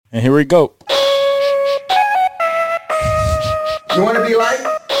And here we go. You want to be like?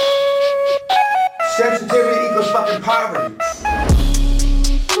 Sensitivity equals fucking poverty.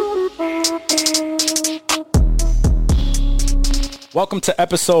 Welcome to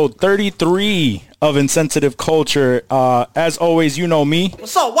episode 33 of Insensitive Culture. As always, you know me.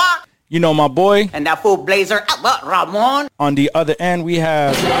 So what? You know my boy. And that fool Blazer, Ramon. On the other end, we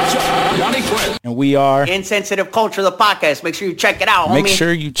have... And we are... Insensitive Culture, the podcast. Make sure you check it out, homie. Make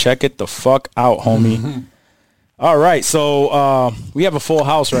sure you check it the fuck out, homie. All right, so we have a full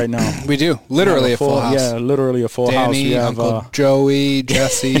house right now. We do. Literally a full house. Yeah, literally a full house. Danny, Uncle Joey,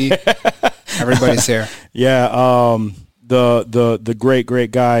 Jesse. Everybody's here. Yeah, the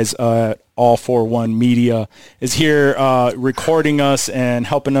great guys at All For One Media is here recording us and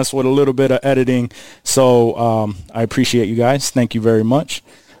helping us with a little bit of editing. So I appreciate you guys. Thank you very much.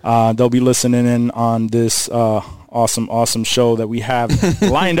 They'll be listening in on this awesome show that we have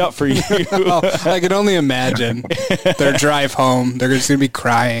lined up for you. I can only imagine their drive home. They're just going to be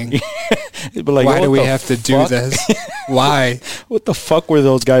crying. Be like, why do we have to do this? Why? What the fuck were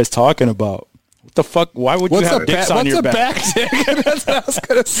those guys talking about? What the fuck? Why would you have dicks on your back? What's a back dick? That's what I was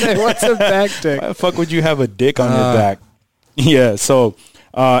going to say. What's a back dick? Why the fuck would you have a dick on your back? Yeah, so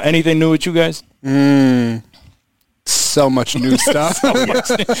anything new with you guys? So much new stuff.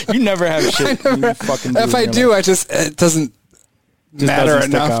 You never have shit. Fucking if I do, it doesn't matter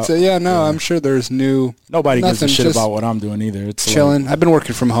enough to. Yeah, no, I'm sure there's new. Nobody gives a shit about what I'm doing either. It's chilling. I've been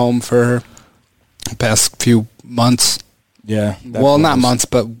working from home for the past few months. Yeah. Well, not months,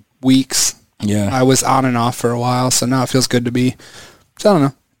 but weeks. Yeah. I was on and off for a while, so now it feels good to be. So I don't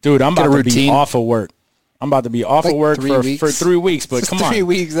know. Dude, I'm about to be off of work. I'm about to be off of work for 3 weeks, but come on. 3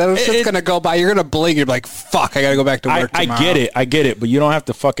 weeks. That's just going to go by. You're going to blink. You're like, fuck, I got to go back to work tomorrow. I get it, but you don't have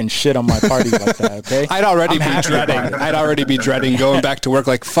to fucking shit on my party like that, okay? I'd already be dreading going back to work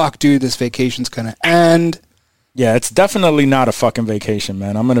like, fuck, dude, this vacation's going to end. Yeah, it's definitely not a fucking vacation,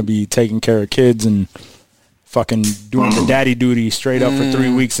 man. I'm going to be taking care of kids and fucking doing the daddy duty straight up for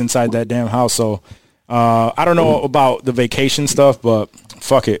 3 weeks inside that damn house. So I don't know about the vacation stuff, but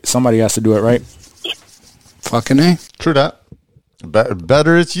fuck it. Somebody has to do it, right? Fucking A. True that.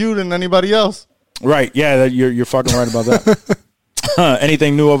 Better it's you than anybody else. Right. Yeah, you're fucking right about that.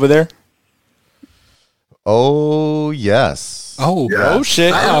 Anything new over there? Oh, yes. Oh, yeah. Oh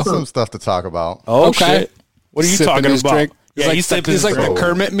shit. I have some stuff to talk about. Oh, okay. Shit. What are you talking about? Drink. Yeah, he's like the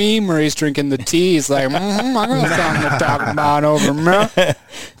Kermit meme where he's drinking the tea. He's like, I got something to talk about over there.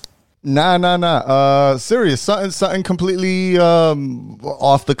 Nah. Serious. Something completely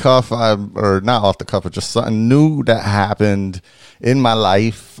off the cuff, or not off the cuff, but just something new that happened in my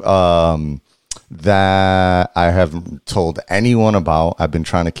life that I haven't told anyone about. I've been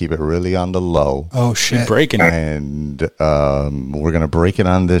trying to keep it really on the low. Oh shit! You're breaking it, and we're gonna break it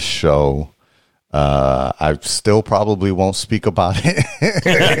on this show. I still probably won't speak about it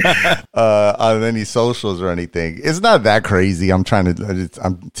on any socials or anything. It's not that crazy. I'm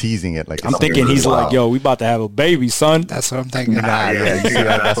teasing it. Like I'm thinking he's like, yo, we about to have a baby, son. That's what I'm thinking. You see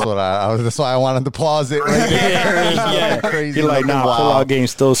that? That's why I wanted to pause it right there. Yeah. Crazy. You're like, nah, pull-out game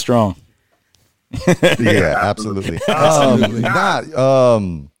still strong. Yeah, absolutely.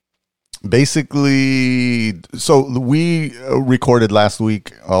 Basically, so we recorded last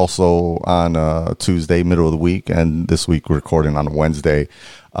week also on Tuesday, middle of the week, and this week we're recording on Wednesday.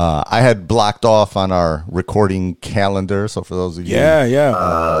 I had blocked off on our recording calendar. So for those of you,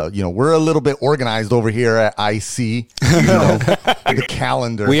 we're a little bit organized over here at IC. The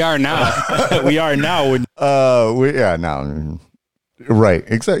calendar. We are now. Now. Right.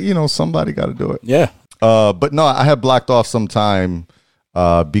 Except, somebody got to do it. Yeah. But no, I had blocked off some time.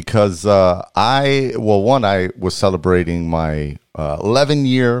 Because I was celebrating my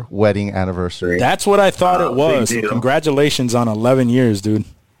 11-year wedding anniversary. That's what I thought it was. Congratulations on 11 years, dude.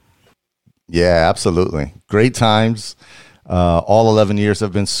 Yeah, absolutely. Great times. All 11 years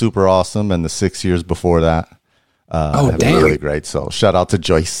have been super awesome, and the 6 years before that have been really great. So shout out to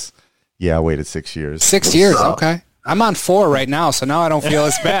Joyce. Yeah, I waited 6 years. 6 years, okay. I'm on 4 right now, so now I don't feel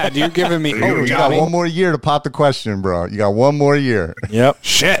as bad. You're giving me you got one more year to pop the question, bro. You got one more year. Yep.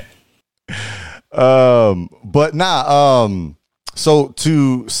 Shit. But so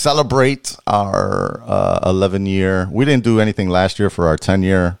to celebrate our 11-year, we didn't do anything last year for our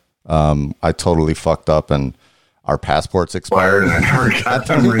 10-year. I totally fucked up and our passports expired and I never got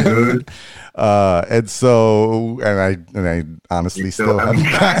them renewed. And I honestly still haven't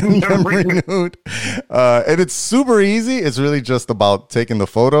gotten them renewed. And it's super easy. It's really just about taking the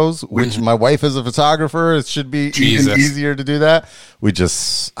photos, which my wife is a photographer. It should be even easier to do that. We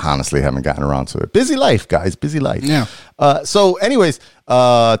just honestly haven't gotten around to it. Busy life, guys. Busy life. Yeah. So anyways,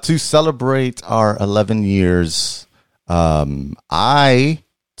 to celebrate our 11 years, I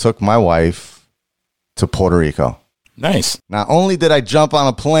took my wife to Puerto Rico. Nice. Not only did I jump on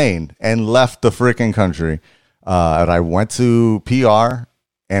a plane and left the freaking country, and I went to PR,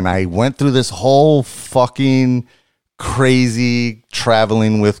 and I went through this whole fucking crazy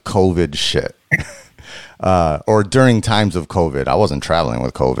traveling with COVID shit. Or during times of COVID. I wasn't traveling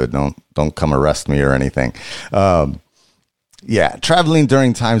with COVID. Don't come arrest me or anything. Yeah, traveling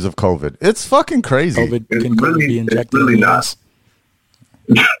during times of COVID. It's fucking crazy. COVID can really, be injected in the ass.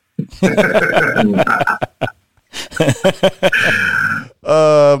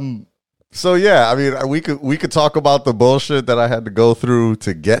 So yeah, I mean, we could talk about the bullshit that I had to go through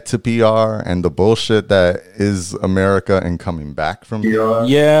to get to PR and the bullshit that is America and coming back from PR.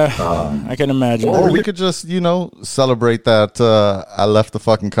 Yeah, I can imagine. Or we could just, celebrate that I left the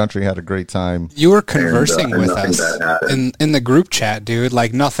fucking country, had a great time. You were conversing with us in the group chat, dude.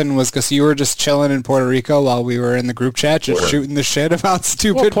 Like nothing was, because you were just chilling in Puerto Rico while we were in the group chat, just shooting the shit about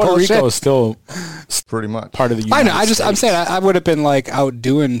stupid Puerto bullshit. Rico is still pretty much part of the United States. I'm saying I would have been like out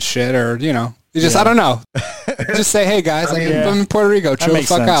doing shit, or I don't know. Just say, hey guys, I'm in Puerto Rico, chill the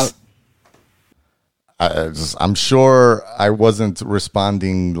fuck out. I'm sure I wasn't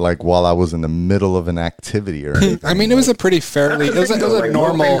responding like while I was in the middle of an activity or anything. I mean, it was a pretty fairly, it was a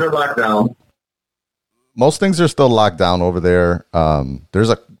normal. Most things are still locked down over there.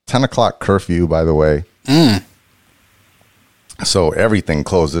 There's a 10 o'clock curfew, by the way. So everything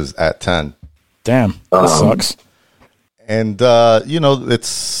closes at 10. Damn, that sucks. And,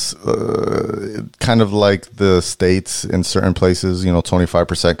 it's kind of like the States in certain places,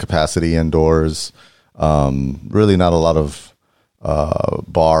 25% capacity indoors. Really not a lot of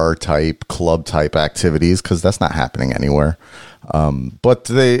bar type, club type activities because that's not happening anywhere. But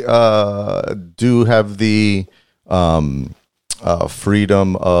they do have the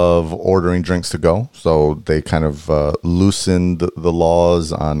freedom of ordering drinks to go. So they kind of loosened the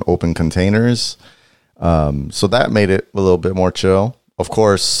laws on open containers. So that made it a little bit more chill. Of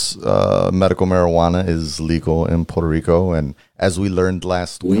course, medical marijuana is legal in Puerto Rico. And as we learned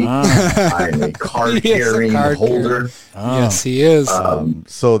last week, I'm a card-carrying holder. Yes, he is.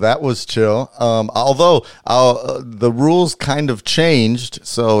 So that was chill. Although the rules kind of changed.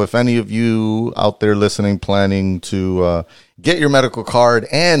 So if any of you out there listening planning to get your medical card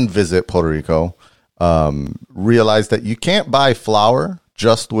and visit Puerto Rico, realize that you can't buy flour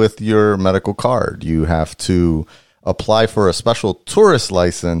just with your medical card. You have to apply for a special tourist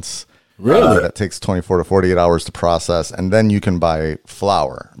license. Really? That takes 24 to 48 hours to process, and then you can buy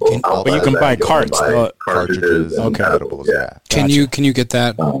flour. But you can buy carts, cartridges, and edibles. Yeah. Can you get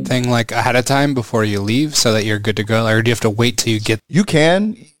that thing like ahead of time before you leave so that you're good to go, or do you have to wait till you get? You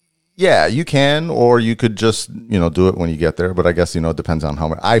can. Yeah, you can, or you could just do it when you get there. But I guess it depends on how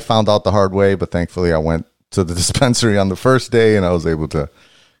much. I found out the hard way, but thankfully I went to the dispensary on the first day, and I was able to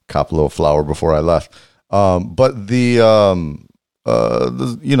cop a little flour before I left. But it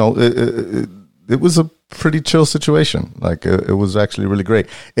was a pretty chill situation. Like it was actually really great.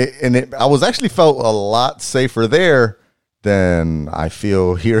 I was actually felt a lot safer there than I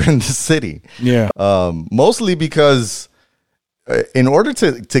feel here in the city. Yeah. Mostly because in order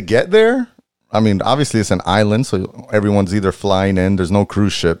to get there, I mean, obviously it's an island, so everyone's either flying in. There's no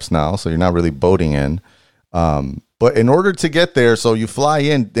cruise ships now, so you're not really boating in. But in order to get there, so you fly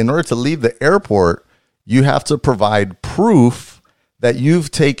in order to leave the airport, you have to provide proof that you've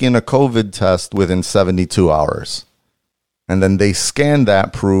taken a COVID test within 72 hours. And then they scan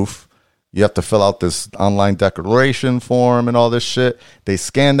that proof. You have to fill out this online declaration form and all this shit. They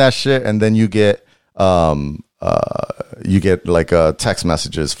scan that shit, and then you get like text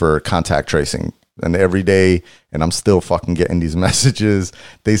messages for contact tracing. And every day, and I'm still fucking getting these messages,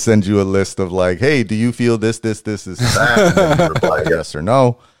 they send you a list of like, hey, do you feel this, that? And then you reply yes or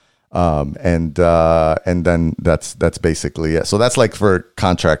no. And then that's basically it. So that's like for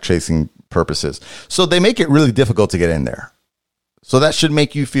contract tracing purposes. So they make it really difficult to get in there. So that should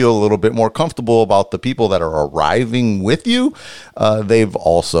make you feel a little bit more comfortable about the people that are arriving with you. They've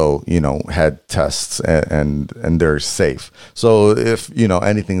also, had tests and they're safe. So if,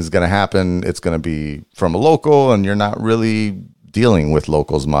 anything's going to happen, it's going to be from a local, and you're not really dealing with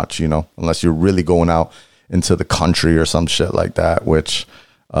locals much, unless you're really going out into the country or some shit like that, which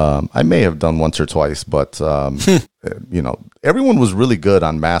I may have done once or twice, but, everyone was really good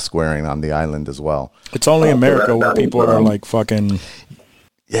on mask wearing on the island as well. It's only America where people are like fucking...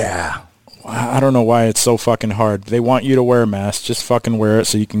 Yeah. I don't know why it's so fucking hard. They want you to wear a mask. Just fucking wear it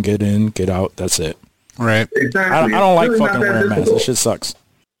so you can get in, get out. That's it. Right. Exactly. I don't like fucking wearing masks. It shit sucks.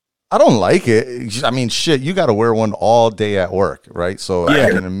 I don't like it. I mean, shit, you got to wear one all day at work, right? So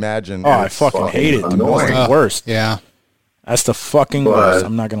I can imagine. Oh, I fucking hate it. Dude. It's the worst. Yeah. That's the fucking worst.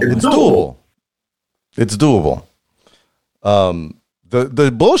 I'm not going to lie. It's doable. It's doable.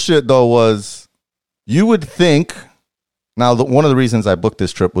 The bullshit, though, was you would think. Now, one of the reasons I booked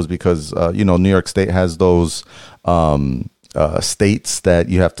this trip was because, New York State has those states that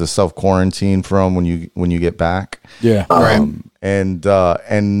you have to self-quarantine from when you get back. Yeah.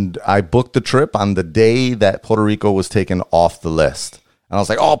 And I booked the trip on the day that Puerto Rico was taken off the list. And I was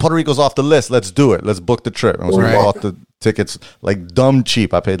like, oh, Puerto Rico's off the list. Let's do it. Let's book the trip. And so we bought the tickets like dumb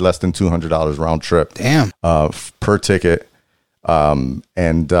cheap. I paid less than $200 round trip. Damn. Per ticket. And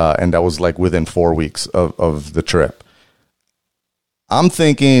that was like within 4 weeks of the trip. I'm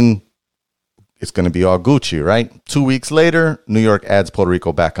thinking it's going to be all Gucci, right? 2 weeks later, New York adds Puerto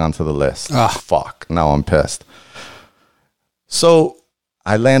Rico back onto the list. Ugh. Fuck. Now I'm pissed. So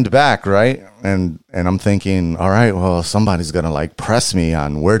I land back, right? And I'm thinking, all right, well, somebody's going to like press me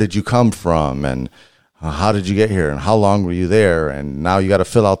on where did you come from? And how did you get here? And how long were you there? And now you got to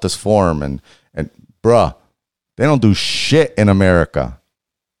fill out this form. And bruh, they don't do shit in America.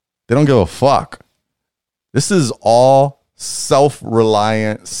 They don't give a fuck. This is all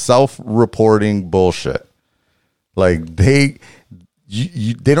self-reliant, self-reporting bullshit. Like they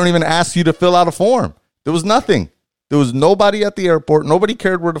don't even ask you to fill out a form. There was nothing. There was nobody at the airport. Nobody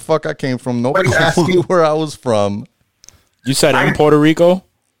cared where the fuck I came from. Nobody asked me where I was from. You said in Puerto Rico?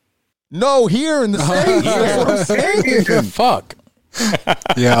 No, here in the States. That's what I'm saying. Fuck.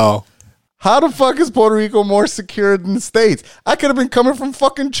 Yo. How the fuck is Puerto Rico more secure than the States? I could have been coming from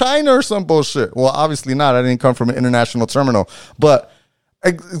fucking China or some bullshit. Well, obviously not. I didn't come from an international terminal. But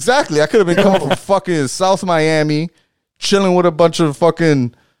exactly, I could have been coming from fucking South Miami, chilling with a bunch of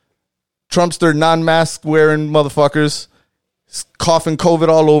fucking Trumpster non-mask wearing motherfuckers, coughing COVID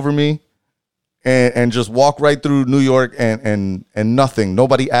all over me, and just walk right through New York and nothing.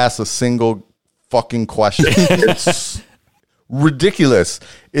 Nobody asks a single fucking question. It's ridiculous.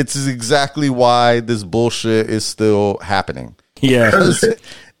 It's exactly why this bullshit is still happening. Yeah.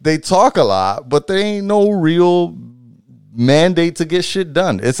 They talk a lot, but there ain't no real mandate to get shit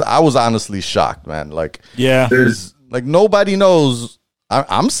done. I was honestly shocked, man. Like, yeah, there's like nobody knows.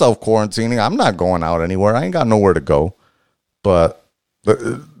 I'm self-quarantining. I'm not going out anywhere. I ain't got nowhere to go. But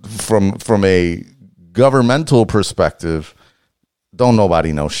from a governmental perspective, don't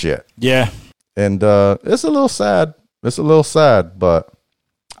nobody know shit. Yeah. And it's a little sad. It's a little sad, but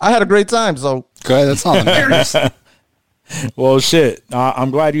I had a great time. So good. That's all that matters. Well, shit.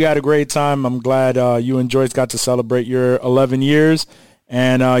 I'm glad you had a great time. I'm glad you and Joyce got to celebrate your 11 years.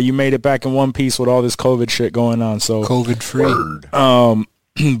 And you made it back in one piece with all this COVID shit going on. So COVID free.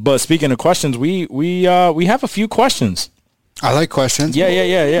 But speaking of questions, we have a few questions. I like questions.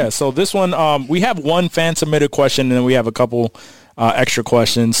 Yeah. So this one, we have one fan submitted question, and then we have a couple extra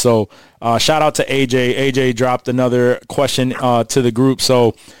questions. So shout out to AJ. AJ dropped another question to the group.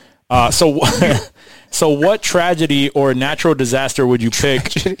 So what tragedy or natural disaster would you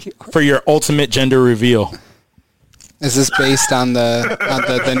pick for your ultimate gender reveal? Is this based on the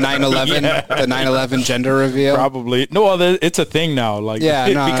 9/11 the 9/11 gender reveal? Probably. No, well, it's a thing now. Like,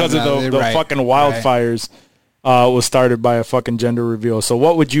 because of the right, fucking wildfires was started by a fucking gender reveal. So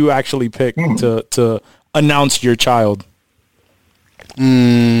what would you actually pick to announce your child? I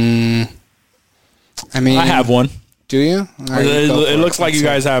mean, I have one. Do you? It looks like you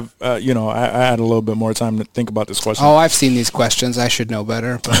guys have, I had a little bit more time to think about this question. Oh, I've seen these questions. I should know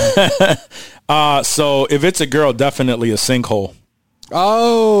better. But. So if it's a girl, definitely a sinkhole.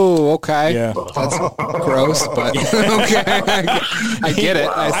 Oh, okay. Yeah. That's gross, but okay. I get it.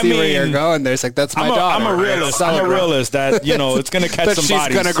 I see where you're going. There's like, that's my daughter. I'm a realist that, it's going to catch some bodies.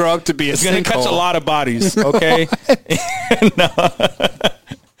 She's going to grow up to be a sinkhole. It's going to catch a lot of bodies, okay? No.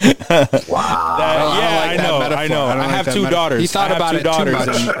 Wow. I know. I have two daughters. He thought about it too much.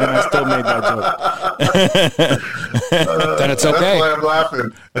 And I still made that joke. Then it's okay. That's why I'm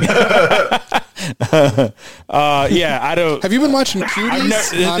laughing. I don't. Have you been watching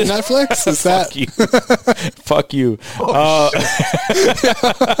Cuties on Netflix? Is that? Fuck you.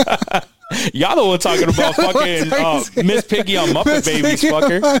 Y'all the one talking about fucking Miss Piggy on Muppet Babies,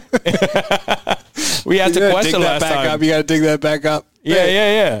 fucker. We had to question last time. You got to dig that back up.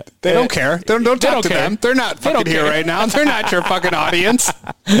 Yeah. They don't care. Don't talk to them. They're not fucking here right now. They're not your fucking audience.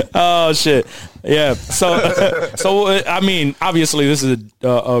 Oh shit. Yeah. So I mean, obviously this is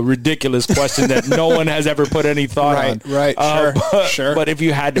a ridiculous question that no one has ever put any thought on. Right. Sure. But if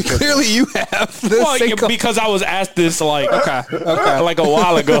you had to, clearly you have. Because I was asked this like a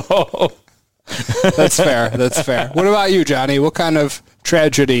while ago. That's fair. What about you, Johnny? What kind of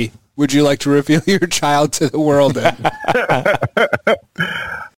tragedy would you like to reveal your child to the world in?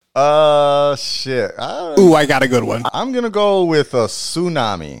 Shit. Ooh, I got a good one. I'm going to go with a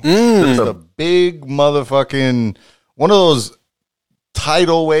tsunami. It's a big motherfucking, one of those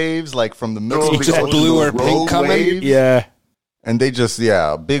tidal waves, like from the middle of the just ocean, blue or those pink rogue coming? waves. Yeah. And they just,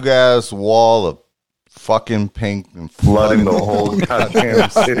 a big ass wall of fucking pink and Flooding the whole goddamn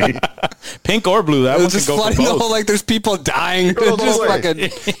city. Pink or blue. That one Just can go for flooding the both. whole, like there's people dying, just fucking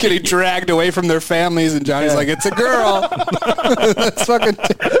getting dragged away from their families, and Johnny's like, it's a girl. That's fucking.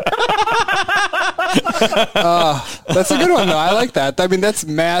 That's a good one though. I like that. I mean, that's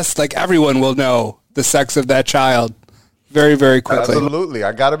mass. Like everyone will know the sex of that child very, very quickly. Absolutely.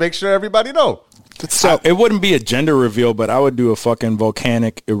 I got to make sure everybody know. It wouldn't be a gender reveal, but I would do a fucking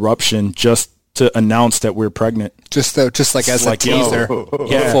volcanic eruption just to announce that we're pregnant. Just like as a teaser for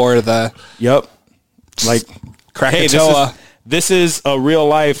the Yep. Like Krakatoa. This is a real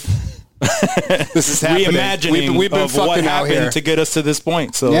life This is happening. reimagining We've been of what fucking out here happened to get us to this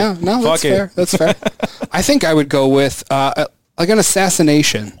point. So yeah, no, that's fuck it. fair. That's fair. I think I would go with like an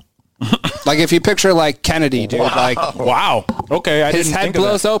assassination. Like if you picture like Kennedy, dude, like Wow. Okay, I his didn't head think of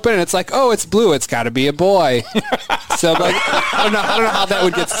blows that. open and it's like, oh, it's blue. It's got to be a boy. So like, I don't know how that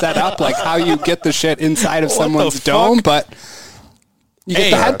would get set up, like how you get the shit inside of What someone's the dome, fuck? but you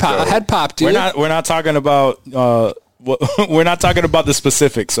get the head pop, dude. We're not talking about we're not talking about the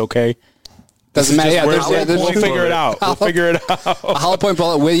specifics, okay? Doesn't matter. Yeah, We'll figure it out. We'll figure it out. A hollow point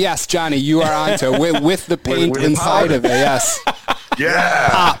bullet with, yes, Johnny, you are onto it with the paint with inside powder. of it. Yes.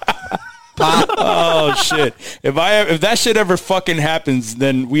 Yeah. Oh shit! If that shit ever fucking happens,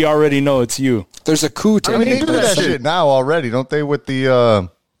 then we already know it's you. There's a coup I mean, they taking do that place. shit now already, don't they? With the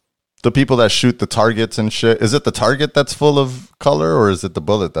people that shoot the targets and shit. Is it the target that's full of color, or is it the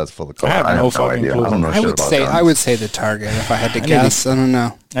bullet that's full of color? I have no fucking idea. clue. I don't know shit about guns. I would say the target if I had to guess. I don't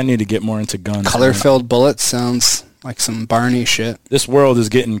know. I need to get more into guns. Color-filled bullets sounds like some Barney shit. This world is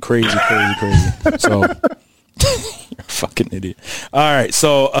getting crazy. So, you're a fucking idiot. All right,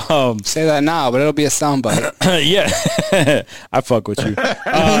 so Say that now, but it'll be a soundbite. yeah, I fuck with you.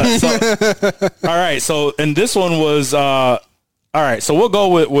 All right, so and this one was all right. So we'll go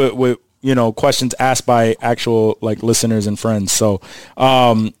with questions asked by actual like listeners and friends. So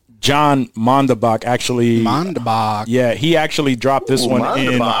John Mondabach actually, yeah, he actually dropped this one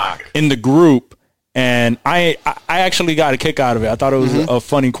in the group, and I actually got a kick out of it. I thought it was a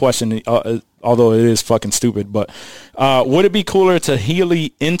funny question, although it is fucking stupid. But would it be cooler to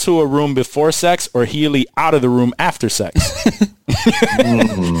Heely into a room before sex or Heely out of the room after sex?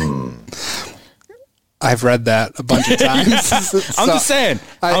 I've read that a bunch of times. I'm just saying.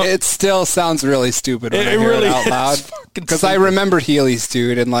 It still sounds really stupid when I hear really it out is loud. fucking Because I remember Heelys,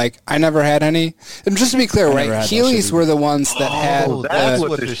 dude, and like I never had any. And just to be clear, right? never had that Heelys shit were the ones that had That's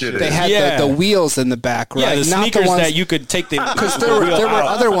what this shit they is. had Yeah. the wheels in the back, right? Yeah, the Not sneakers the ones that you could take the because there were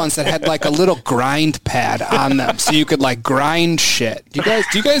other ones that had like a little grind pad on them, so you could like grind shit. Do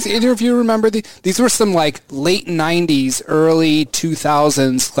you guys either of you remember these were some like late '90s, early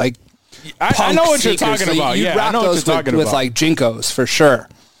 2000s like. I know what you're sneakers. talking about. You Yeah, I rock know what you're those talking with about. like Jinkos for sure.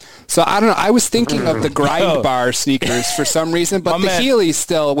 So I don't know. I was thinking of the grind bar sneakers for some reason, but My the man- Heelys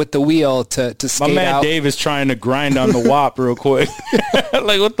still with the wheel to My skate man out. Dave is trying to grind on the WAP real quick.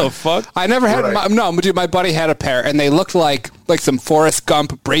 Like, what the fuck? I never had Right. dude, my buddy had a pair and they looked like some Forrest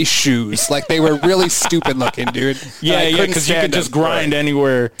Gump brace shoes. Like they were really stupid looking, dude. Yeah, couldn't because you could stand just them. grind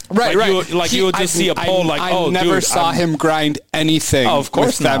anywhere. Right, like you would just see a pole. I never saw him grind anything. Oh, of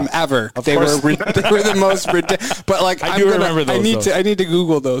course with them not. ever. Of They course were they were the most ridiculous. But like I do remember those, I need to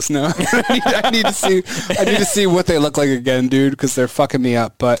Google those now. I need to see what they look like again, dude, because they're fucking me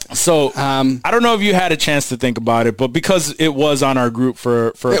up. But So I don't know if you had a chance to think about it, but because it was on our group for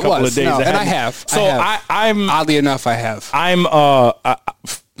a couple of days, and ahead, I have. So I'm oddly enough, I have.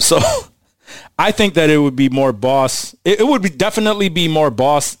 so I think that it would be more boss. It would be definitely be more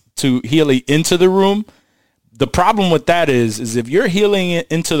boss to Heely into the room. The problem with that is if you're healing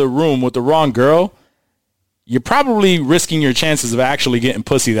into the room with the wrong girl, you're probably risking your chances of actually getting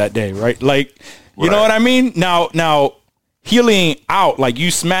pussy that day, right? Like, you know what I mean? Now healing out, like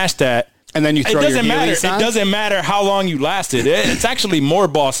you smash that. And then you throw It doesn't your matter. Heelys on? It doesn't matter how long you lasted. It's actually more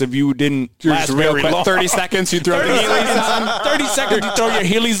boss if you didn't last Just real very quick, long. 30 seconds, you throw the 30 Heelys seconds, on. 30 seconds, you throw your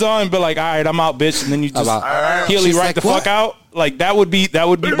Heelys on and be like, all right, I'm out, bitch. And then you just Heely She's right like, the what? fuck out. Like that would be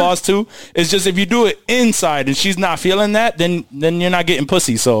boss too. It's just if you do it inside and she's not feeling that, then you're not getting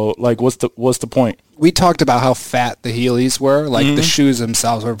pussy. So like what's the point? We talked about how fat the Heelys were. Like the shoes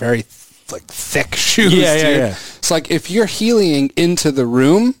themselves were very like thick shoes. Yeah, dude. yeah. It's like if you're healing into the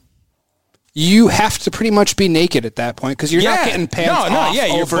room, you have to pretty much be naked at that point because you're not getting pants off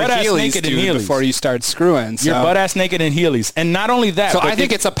you're over butt-ass Heelys, naked in dude, Heelys. before you start screwing. So. You're butt-ass naked in Heelys. And not only that. So I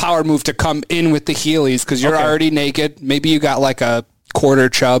think it's a power move to come in with the Heelys because you're already naked. Maybe you got like a quarter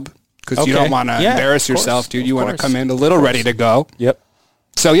chub because you don't want to embarrass yourself, dude. You want to come in a little ready to go. Yep.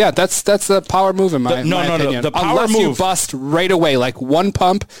 So yeah, that's the power move in my opinion. The power Unless move. you bust right away, like one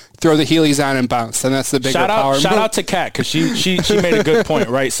pump, throw the Heelys on and bounce, and that's the bigger power move. Shout out to Kat because she made a good point,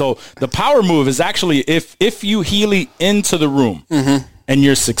 right? So the power move is actually if you Heely into the room and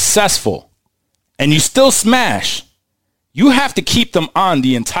you're successful and you still smash, you have to keep them on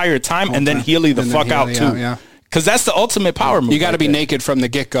the entire time and then Heely the fuck out too. Yeah. Because that's the ultimate power move. You got to be naked from the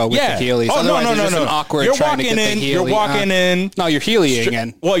get-go with the Heelys. Oh, Otherwise, no. An awkward You're trying to walking get the in. Heely. You're walking in. No, you're Heelying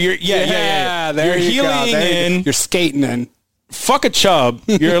in. Well, you're There you're you go. Heelying in. You're skating in. Fuck a chub.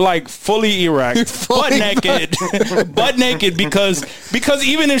 You're like fully erect, butt naked because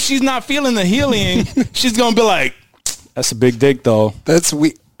even if she's not feeling the healing, she's gonna be like, "That's a big dick, though. That's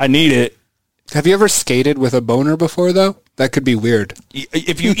I need it." Have you ever skated with a boner before, though? That could be weird.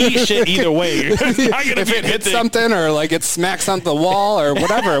 If you eat shit either way, it's not gonna if be it hits something or like it smacks on the wall or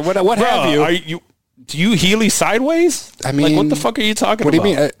whatever, what have you? Do you Heely sideways? I mean, like, what the fuck are you talking about? What do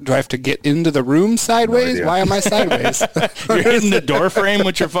you mean? Do I have to get into the room sideways? Why am I sideways? You're hitting the door frame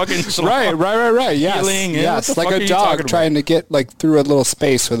with your fucking right. Yes, yes. Like a dog trying to get like through a little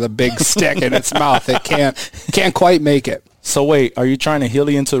space with a big stick in its mouth. It can't quite make it. So wait, are you trying to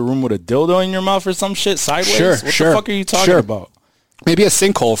Heely into the room with a dildo in your mouth or some shit sideways? Sure, what the fuck are you talking about? Maybe a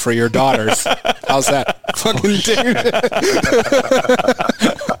sinkhole for your daughters. How's that? Fucking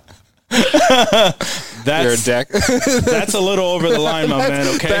You're a dick. That's a little over the line, my man.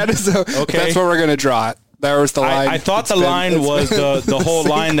 Okay, that's where we're gonna draw it. There was the line. I thought the line was the whole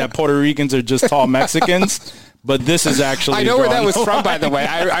line that Puerto Ricans are just tall Mexicans. But this is actually... I know where that was from, by the way.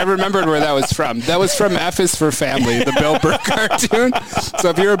 I remembered where that was from. That was from F is for Family, the Bill Burr cartoon. So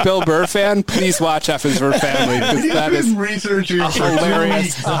if you're a Bill Burr fan, please watch F is for Family. That is researching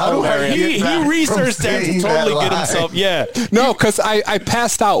hilarious. He researched that to totally get himself... Yeah. No, because I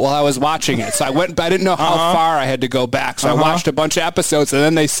passed out while I was watching it. So I didn't know how far I had to go back. So I watched a bunch of episodes, and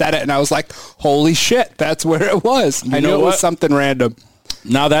then they said it, and I was like, holy shit, that's where it was. I knew it was something random.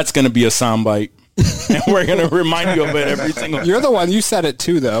 Now that's going to be a soundbite. And we're going to remind you of it every single time. You're the one. You said it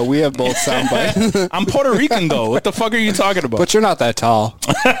too, though. We have both soundbites. I'm Puerto Rican, though. What the fuck are you talking about? But you're not that tall.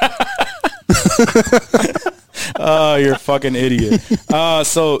 Oh, you're a fucking idiot.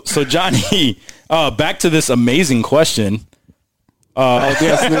 So Johnny, back to this amazing question.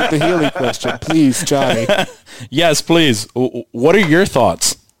 Yes, the Heely question. Please, Johnny. Yes, please. What are your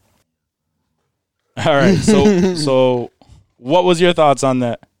thoughts? All right. So what was your thoughts on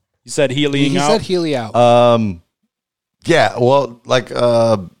that? You said Heelying out? He said Heely out. Yeah, well, like,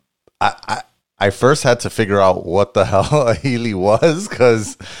 I first had to figure out what the hell a Heely was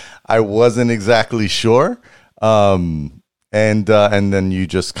because I wasn't exactly sure. And then you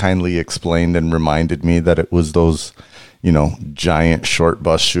just kindly explained and reminded me that it was those, giant short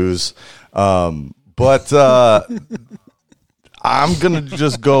bus shoes. But I'm going to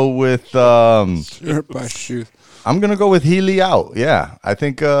just go with... short bus shoes. I'm going to go with Heely out. Yeah. I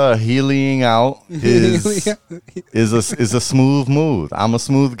think Heelying out is a smooth move. I'm a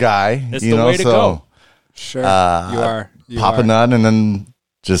smooth guy. It's the way to go. Sure. You are. Pop a nut and then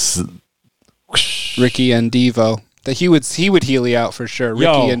just Ricky and Devo. He would Heely out for sure.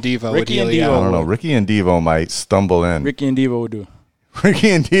 Ricky and Devo would Heely out. I don't know. Ricky and Devo might stumble in. Ricky and Devo would do. Ricky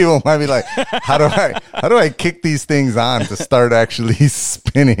and Devo might be like, how do I kick these things on to start actually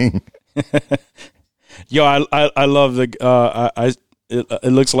spinning? Yo, I love the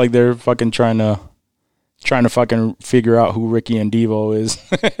it looks like they're fucking trying to fucking figure out who Ricky and Devo is.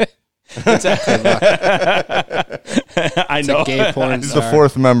 I know. A gay porn He's the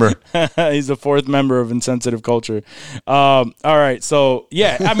fourth member. He's the fourth member of Insensitive Culture. All right, so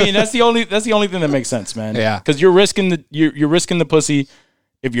yeah, I mean that's the only thing that makes sense, man. Yeah, because you're risking the pussy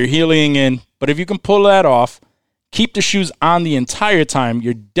if you're Heelying in, but if you can pull that off. Keep the shoes on the entire time.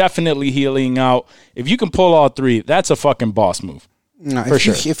 You're definitely Heelying out. If you can pull all three, that's a fucking boss move. No, for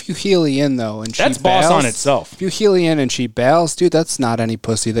sure. If you Heely in, though, and that's she bails, boss on itself. If you Heely in and she bails, dude, that's not any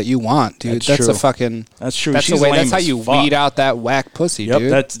pussy that you want, dude. That's true. a fucking... That's true. That's She's the way. lame That's how as you fuck. weed out that whack pussy, Yep,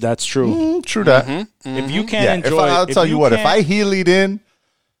 dude. that's true. True that. If you can't enjoy... I'll tell you what, if I Heelied in...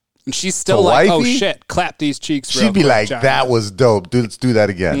 And she's still like, wifey, oh shit, clap these cheeks real she'd be quick, like, Johnny. that was dope. Dude, let's do that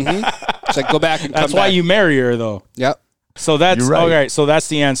again. It's like, go back and That's come why back. you marry her, though. Yep. So that's You're right. okay. So that's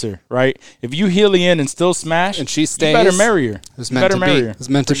the answer, right? If you Heely in and still smash, And she stays, you better marry her. It was meant to be. It was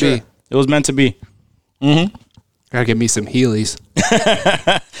meant to be. It was meant to be. Gotta give me some Heelys.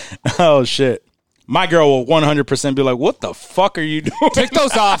 Oh shit. My girl will 100% be like, "What the fuck are you doing? Take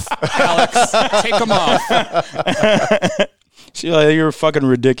those off, Alex. Take them off." She's like, "You're fucking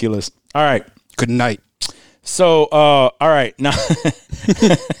ridiculous." All right. Good night. So, all right. Now,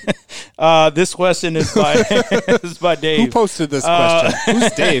 this question is by Dave. Who posted this question?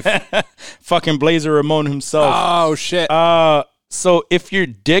 Who's Dave? Fucking Blazer Ramon himself. Oh shit. So if your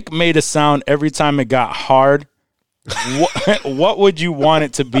dick made a sound every time it got hard, what would you want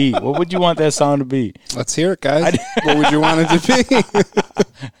it to be? What would you want that sound to be? Let's hear it, guys. What would you want it to be?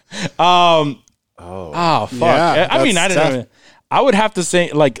 Oh fuck! Yeah, I mean, I that's didn't. tough. Even, I would have to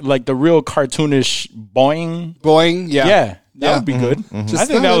say like the real cartoonish boing. Boing. Yeah. Yeah, that would be good. I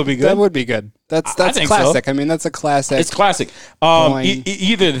think that would be good. That would be good. That's think classic. so. I mean, that's a classic. It's classic. Boing.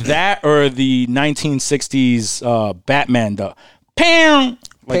 Either that or the 1960s Batman. The pam,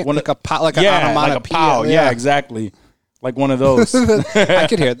 like a pow, like yeah, an like a pow. Yeah, exactly. Like one of those. I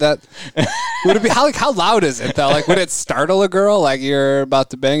could hear that. Would it be how loud is it though? Like, would it startle a girl? Like you're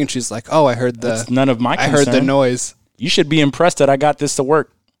about to bang and she's like, "Oh, I heard the." It's none of my I concern. heard the noise. You should be impressed that I got this to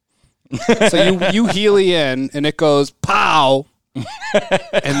work. So you Heely in and it goes pow, and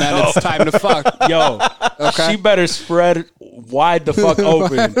then it's time to fuck. Yo, Okay. she better spread wide the fuck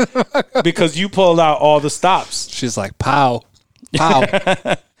open because you pulled out all the stops. She's like pow, pow.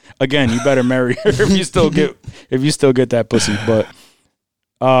 Again, you better marry her if you still get that pussy. But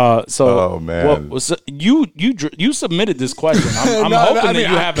Oh, man. You submitted this question. I'm hoping that you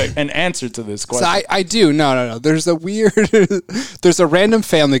have an answer to this question. So I do. No. There's a weird. There's a random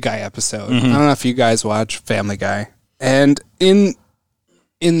Family Guy episode. I don't know if you guys watch Family Guy, and in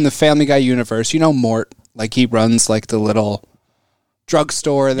the Family Guy universe, you know Mort, like he runs like the little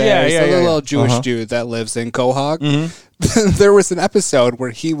drugstore there. He's a little Jewish dude that lives in Quahog. There was an episode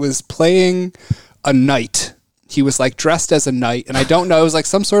where he was playing a knight. He was like dressed as a knight, and I don't know, it was like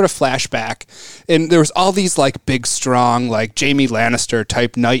some sort of flashback. And there was all these like big, strong, like Jaime Lannister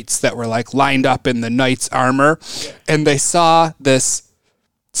type knights that were like lined up in the knight's armor. And they saw this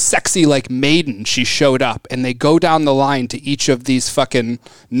sexy like maiden. She showed up, and they go down the line to each of these fucking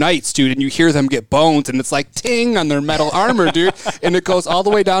knights, dude. And you hear them get bones, and it's like ting on their metal armor, dude. And it goes all the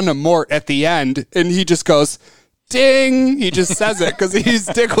way down to Mort at the end, and he just goes, ding. He just says it because his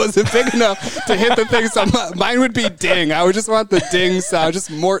dick wasn't big enough to hit the thing. So mine would be ding. I would just want the ding sound, just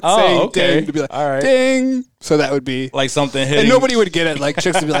Mort saying ding to be like, all right, ding. So that would be like something hitting. And nobody would get it. Like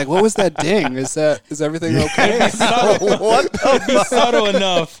chicks would be like, what was that ding? Is everything okay? Be subtle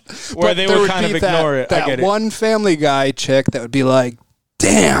enough where they would kind of ignore it. I get it. One Family Guy chick that would be like,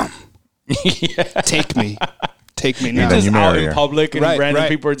 damn, take me now. Just you out marry in her. public and random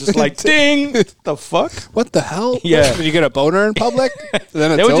people are just like, ding. The fuck? What the hell? Yeah. When you get a boner in public,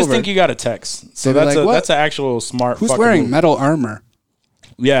 then it's They would just over. think you got a text. So They'd be like, what? that's an actual smart. Who's fucking wearing move. metal armor?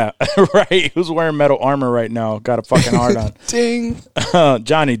 Yeah, right. Who's wearing metal armor right now? Got a fucking hard on. Ding.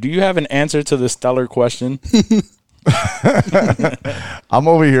 Johnny, do you have an answer to this stellar question? I'm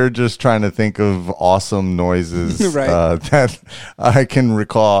over here just trying to think of awesome noises Right. that I can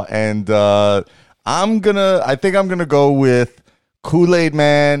recall, and I think I'm gonna go with Kool-Aid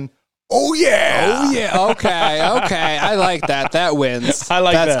Man. Oh yeah! Oh yeah! Okay. I like that. That wins. I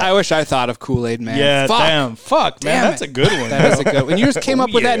like that. I wish I thought of Kool-Aid Man. Yeah, Fuck. man. That's a good one. That is a good one. You just came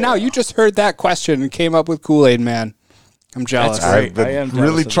up with that now. You just heard that question and came up with Kool-Aid Man. I'm jealous. That's great. I've been I am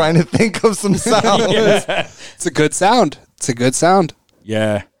really jealous of trying to think of some sounds. It's a good sound.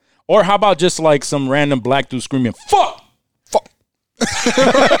 Yeah. Or how about just like some random black dude screaming, fuck!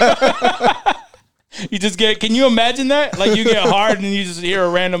 You just get, can you imagine that? Like you get hard and you just hear a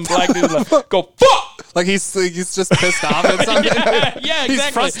random black dude like, go, fuck! Like he's just pissed off at something. Yeah, exactly. He's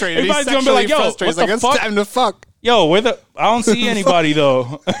frustrated. Everybody's He's gonna be like, yo, frustrated. what He's like, the it's fuck? time to fuck. Yo, I don't see anybody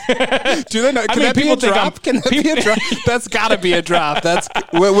though. Do they know? Can that be people a think drop? Can that be a drop? That's got to be a drop.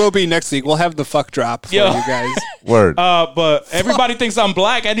 We'll be next week. We'll have the fuck drop for you guys. Word. But everybody thinks I'm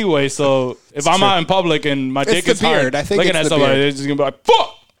black anyway, so if I'm out in public and my dick the is hard, beard. I think looking it's at the somebody, beard. they're just gonna be like,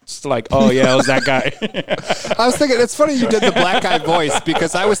 fuck! It's like, oh yeah, it was that guy. I was thinking, it's funny you did the black guy voice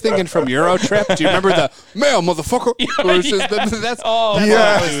because I was thinking from Eurotrip. Do you remember the male motherfucker? That's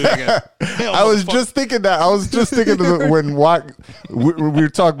I was just thinking that. I was just thinking of when Watt, we were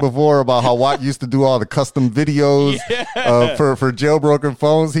talking before about how Watt used to do all the custom videos for jailbroken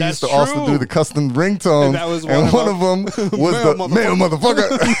phones. He used to also true. do the custom ringtones. And that was one of them was the male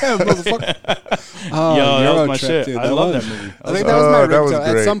motherfucker. Oh, Yo, that was my Eurotrip, shit. dude, I love that movie. I think that was my that was ringtone.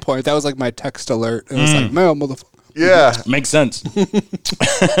 At great. some point, that was like my text alert. It was like, male motherfucker. Yeah. Makes sense.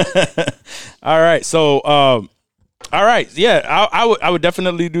 All right, so all right, yeah, I would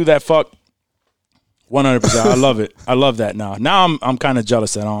definitely do that. Fuck. 100%. I love it. I love that now. Now I'm kind of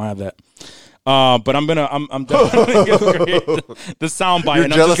jealous that I don't have that. But I'm definitely gonna create the soundbite. You're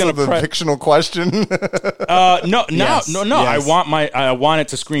and I'm jealous just of gonna a fictional question? No. Yes. I want it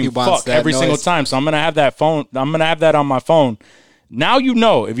to scream fuck every single noise. time. So I'm gonna have that phone. I'm gonna have that on my phone. Now you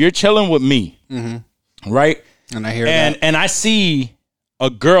know if you're chilling with me, right? And I hear that. And I see a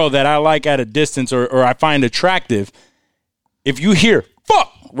girl that I like at a distance or I find attractive. If you hear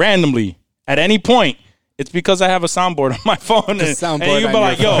fuck randomly at any point, it's because I have a soundboard on my phone, and you be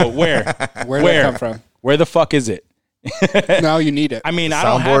like, "Yo, where Where did that come from? Where the fuck is it?" Now you need it. I mean, I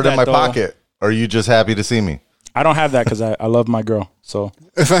don't have Soundboard that in my though. pocket. Or are you just happy to see me? I don't have that because I love my girl. So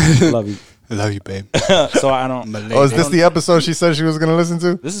I love you. I love you, babe. So I don't. Oh, is this the episode she said she was going to listen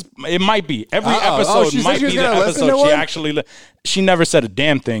to? This is. It might be every Oh, episode. she said Might she was be the gonna listen to episode she one? actually. She never said a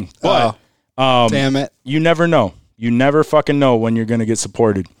damn thing. But Damn it. you never know. You never fucking know when you're gonna get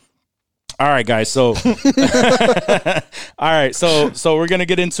supported. All right, guys. So, all right. So we're gonna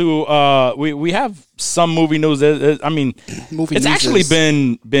get into. We have some movie news. I mean, Movie it's news actually is-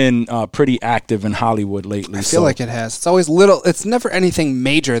 been pretty active in Hollywood lately. I feel like it has. It's always little. It's never anything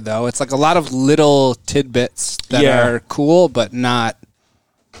major, though. It's like a lot of little tidbits that Yeah. are cool, but not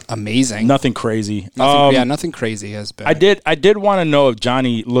amazing. nothing crazy. Nothing crazy has been. I did want to know if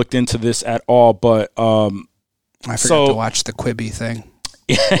Johnny looked into this at all, but I forgot so- to watch the Quibi thing.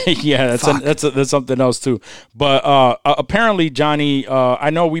 yeah, that's something else too. But apparently, Johnny, I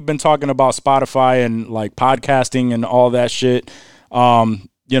know we've been talking about Spotify and like podcasting and all that shit.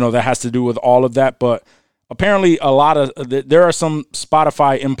 That has to do with all of that. But apparently, there are some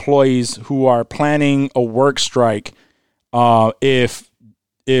Spotify employees who are planning a work strike if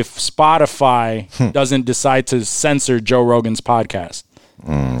Spotify doesn't decide to censor Joe Rogan's podcast.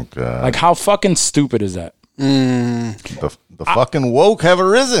 Oh, God. Like, how fucking stupid is that? The fucking woke have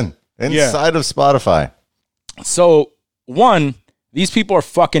arisen inside of Spotify. So, one, these people are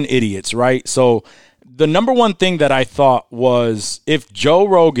fucking idiots, right? So, the number one thing that I thought was if Joe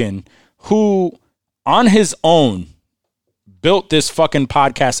Rogan, who on his own built this fucking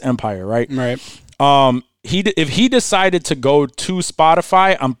podcast empire, right? Right. If he decided to go to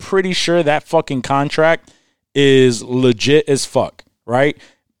Spotify, I'm pretty sure that fucking contract is legit as fuck, right?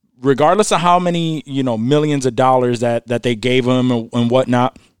 Regardless of how many, millions of dollars that they gave him and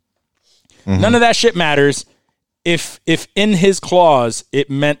whatnot, none of that shit matters. If in his clause it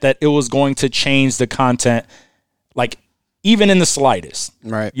meant that it was going to change the content, like even in the slightest,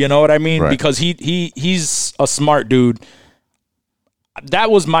 Right. You know what I mean? Right. Because he's a smart dude.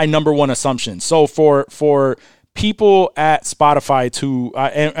 That was my number one assumption. So for people at Spotify to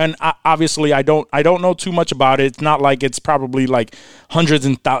obviously I don't know too much about it. It's not like it's probably like hundreds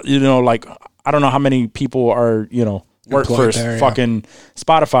and like I don't know how many people are work for Employed there, fucking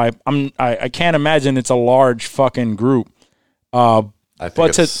Spotify. I can't imagine it's a large fucking group. I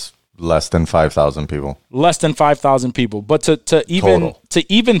think it's less than 5,000 people. Less than 5,000 people. But to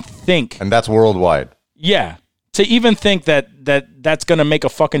even think, And that's worldwide. yeah. To even think that's gonna make a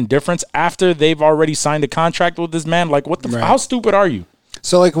fucking difference after they've already signed a contract with this man, like what the? Right. How stupid are you?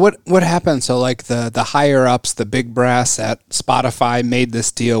 So like what happened? So like the higher ups, the big brass at Spotify made this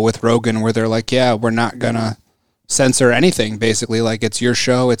deal with Rogan where they're like, yeah, we're not gonna censor anything, basically. Like it's your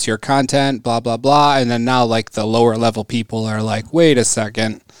show, it's your content, blah blah blah. And then now like the lower level people are like, wait a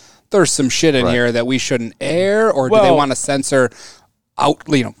second, there's some shit in here that we shouldn't air, or do they Well- want to censor out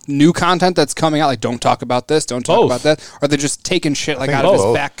new content that's coming out, like don't talk about this, don't talk about that, or they're just taking shit like out of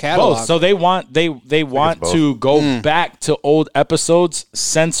his back catalog? Both. So they want to go back to old episodes,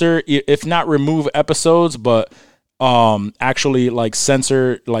 censor, if not remove episodes, but actually like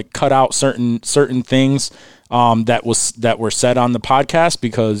censor, like cut out certain things that were said on the podcast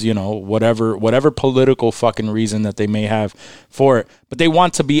because whatever political fucking reason that they may have for it, but they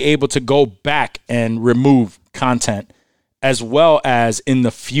want to be able to go back and remove content as well as in the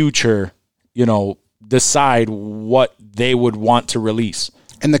future, decide what they would want to release.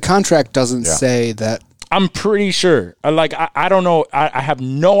 And the contract doesn't say that. I'm pretty sure. I don't know. I have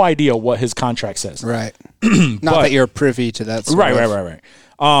no idea what his contract says. Right. Not that you're privy to that. Right.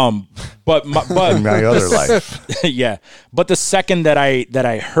 But In my other life. yeah. But the second that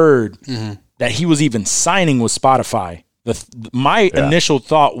I heard that he was even signing with Spotify, my initial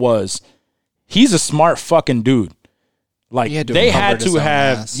thought was he's a smart fucking dude. Like they had to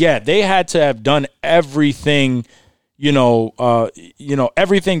have done everything,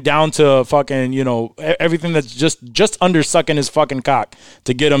 everything down to fucking, everything that's just under sucking his fucking cock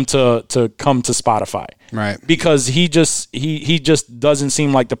to get him to come to Spotify. Right. Because he just doesn't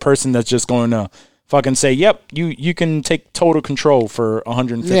seem like the person that's just going to fucking say, yep, you can take total control for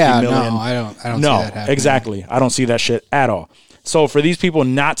 150 million. No, I don't see that happening. Exactly. I don't see that shit at all. So for these people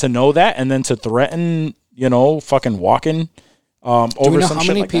not to know that and then to threaten, fucking walking over know some how shit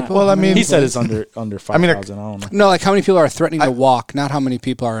many like people? that. Well, I mean, he said it's under 5,000. I don't know. No, like how many people are threatening to walk, not how many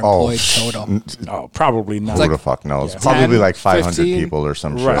people are employed total. Oh, probably not. Who the fuck knows? Yeah. Probably 10, like 500 15, people or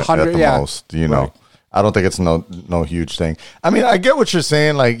some shit 100, at the most. Right. I don't think it's no huge thing. I mean, I get what you're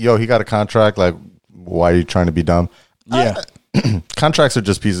saying. Like, yo, he got a contract. Like, why are you trying to be dumb? Yeah. Contracts are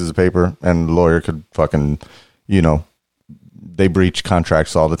just pieces of paper, and the lawyer could fucking, they breach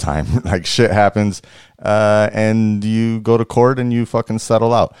contracts all the time. Like, shit happens, and you go to court and you fucking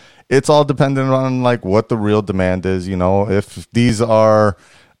settle out. It's all dependent on like what the real demand is. If these are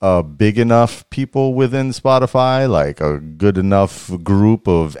big enough people within Spotify, like a good enough group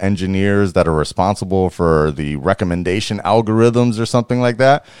of engineers that are responsible for the recommendation algorithms or something like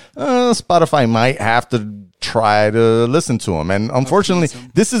that, Spotify might have to try to listen to them. And unfortunately,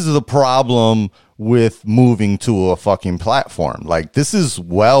 this is the problem with moving to a fucking platform. Like, this is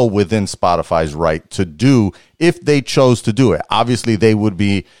well within Spotify's right to do if they chose to do it. Obviously, they would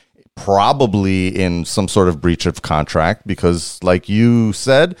be probably in some sort of breach of contract because, like you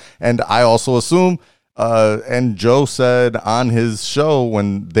said, and I also assume, and Joe said on his show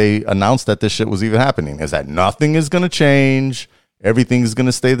when they announced that this shit was even happening, is that nothing is going to change, everything is going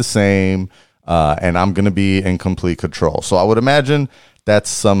to stay the same, and I'm going to be in complete control. So I would imagine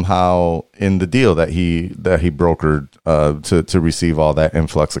that's somehow in the deal that he brokered to receive all that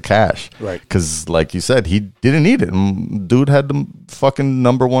influx of cash. Right. Because like you said, he didn't need it. Dude had the fucking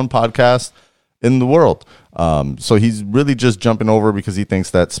 #1 podcast in the world. So he's really just jumping over because he thinks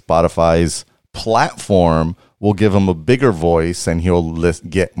that Spotify's platform will give him a bigger voice and he'll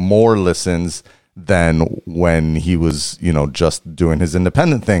get more listens than when he was, just doing his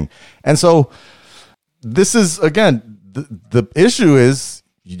independent thing. And so this is, again, the issue is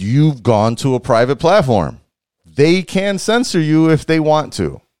you've gone to a private platform. They can censor you if they want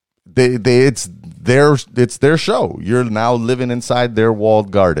to. It's their show. You're now living inside their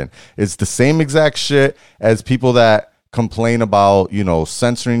walled garden. It's the same exact shit as people that complain about,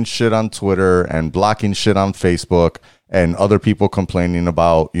 censoring shit on Twitter and blocking shit on Facebook, and other people complaining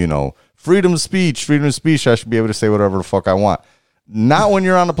about, freedom of speech. I should be able to say whatever the fuck I want. Not when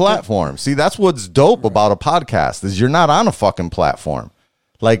you're on a platform. See, that's what's dope about a podcast is you're not on a fucking platform.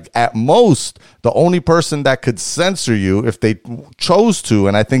 Like, at most, the only person that could censor you if they chose to,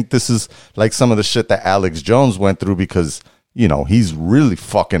 and I think this is like some of the shit that Alex Jones went through because, he's really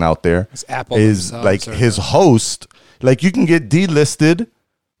fucking out there, is like his host. Like, you can get delisted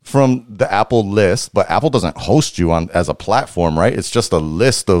from the Apple list, but Apple doesn't host you on as a platform, right? It's just a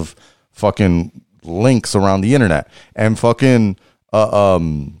list of fucking links around the internet. And fucking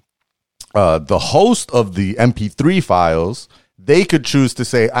the host of the MP3 files, they could choose to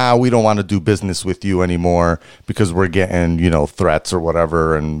say, we don't want to do business with you anymore because we're getting, threats or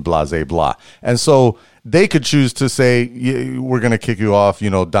whatever and blah, blah, blah. And so they could choose to say, we're going to kick you off,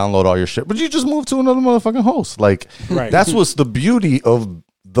 download all your shit. But you just move to another motherfucking host. Like, That's what's the beauty of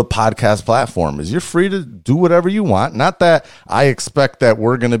the podcast platform is you're free to do whatever you want. Not that I expect that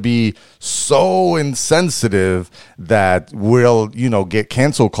we're going to be so insensitive that we'll, get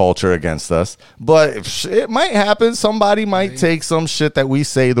cancel culture against us, but it might happen. Somebody might take some shit that we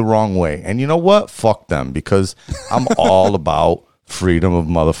say the wrong way. And you know what? Fuck them, because I'm all about freedom of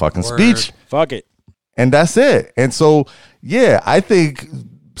motherfucking speech. Fuck it. And that's it. And so, yeah, I think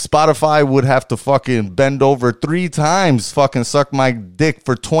Spotify would have to fucking bend over 3 times, fucking suck my dick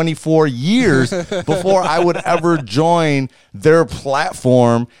for 24 years before I would ever join their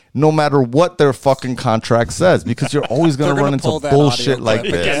platform, no matter what their fucking contract says, because you're always going to run into bullshit like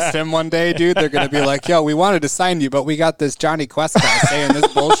this. Against him one day, dude, they're going to be like, yo, we wanted to sign you, but we got this Johnny Quest guy saying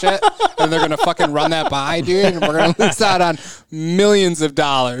this bullshit, and they're going to fucking run that by, dude, and we're going to lose out on millions of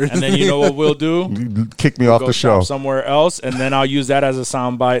dollars. And then you know what we'll do? Kick me off the show somewhere else, and then I'll use that as a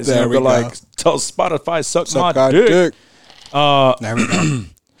soundbite. So we're like, tell Spotify, suck my dick. There we go.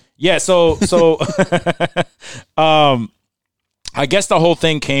 Yeah, so I guess the whole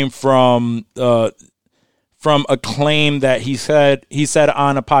thing came from a claim that he said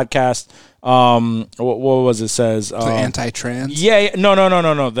on a podcast. What was it? Says anti-trans. Yeah,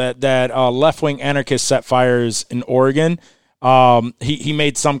 no. That left-wing anarchists set fires in Oregon. He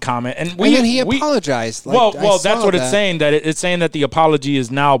made some comment, and he apologized. Well, that's what it's saying. That it's saying that the apology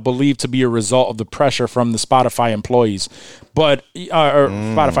is now believed to be a result of the pressure from the Spotify employees, but or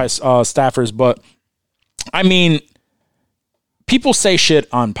Spotify staffers. But I mean, people say shit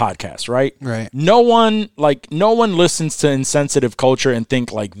on podcasts, right? Right. No one listens to insensitive culture and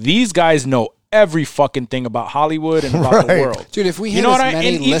think like these guys know every fucking thing about Hollywood and about the world. Dude, if we had as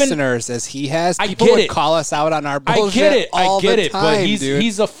many listeners as he has, people would call us out on our bullshit I get it, but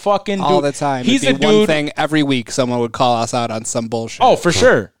he's a fucking dude. All the time. He's a dude. One thing every week someone would call us out on some bullshit. Oh, for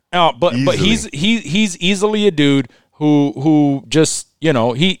sure. But he's easily a dude who just, you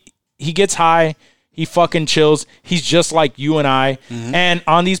know, he gets high, he fucking chills. He's just like you and I. Mm-hmm. And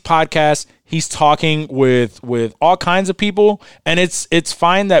on these podcasts, he's talking with all kinds of people, and it's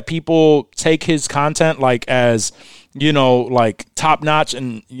fine that people take his content like as, you know, like top notch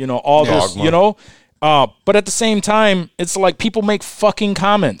and, you know, all this, you know. But at the same time, it's like people make fucking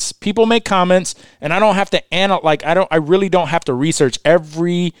comments. People make comments, and I don't have to I really don't have to research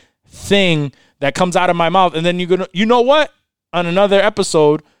everything that comes out of my mouth. And then you know what? On another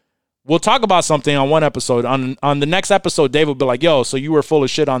episode, we'll talk about something on one episode. On the next episode, Dave will be like, yo, so you were full of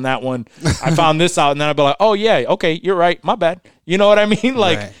shit on that one. I found this out. And then I'll be like, oh, yeah, okay, you're right. My bad. You know what I mean?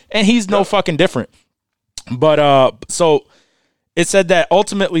 Like, right. And he's no fucking different. But so it said that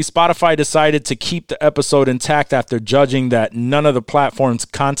ultimately Spotify decided to keep the episode intact after judging that none of the platform's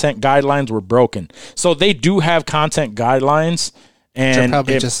content guidelines were broken. So they do have content guidelines. And they're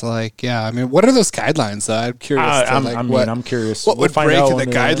probably just like, yeah. I mean, what are those guidelines? I'm curious. I'm curious. What would break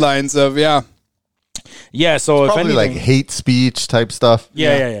the guidelines of? Yeah. So it's probably like hate speech type stuff.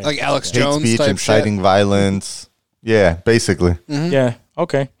 Yeah. Like Alex Jones hate speech, type inciting shit. violence. Yeah, basically. Mm-hmm. Yeah.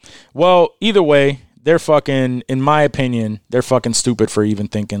 Okay. Well, either way, they're fucking. In my opinion, they're fucking stupid for even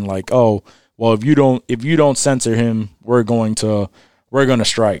thinking like, oh, well, if you don't censor him, we're going to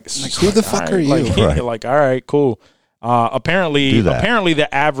strike. Like, who the fuck are you? Like, all right, cool. Apparently the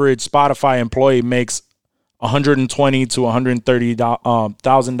average Spotify employee makes $120,000 to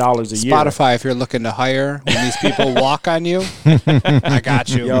 $130,000 a year. Spotify, if you're looking to hire when these people walk on you, I got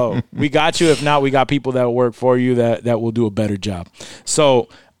you. Yo, we got you. If not, we got people that will work for you that will do a better job. So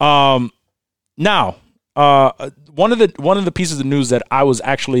now one of the pieces of news that I was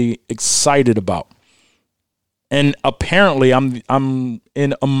actually excited about. And apparently I'm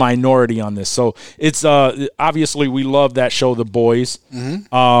in a minority on this. So it's obviously we love that show, The Boys.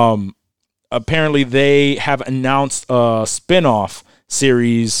 Mm-hmm. Apparently they have announced a spinoff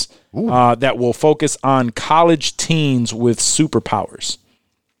series that will focus on college teens with superpowers.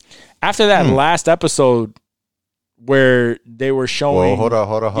 After that last episode where they were showing. Hold on.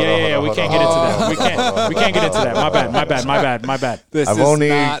 Yeah, we can't get into that. We can't get into that. My bad.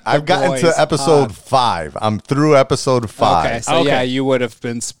 I've gotten to episode 5. I'm through episode 5. Okay, so yeah, you would have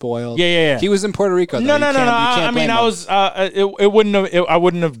been spoiled. Yeah. He was in Puerto Rico. Though. No. I mean, I was. It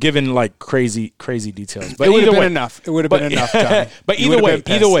wouldn't have given like crazy details. But it would have been enough. It would have been enough, John. But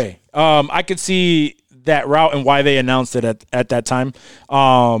either way, I could see that route and why they announced it at that time.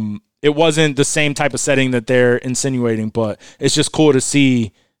 It wasn't the same type of setting that they're insinuating, but it's just cool to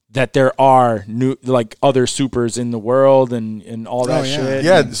see that there are new, like, other supers in the world and all that shit.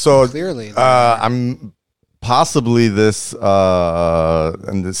 Yeah, so clearly, I'm possibly this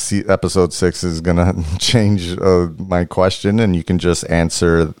and this episode 6 is gonna change my question, and you can just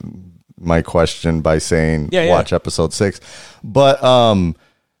answer my question by saying watch episode 6. But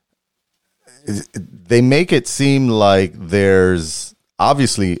they make it seem like there's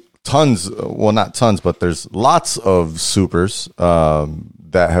obviously not tons, but there's lots of supers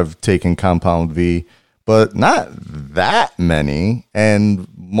that have taken Compound V, but not that many. And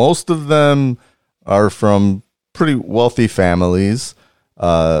most of them are from pretty wealthy families.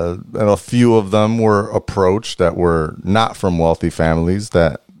 And a few of them were approached that were not from wealthy families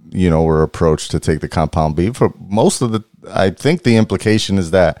that, you know, were approached to take the Compound V. For most of I think the implication is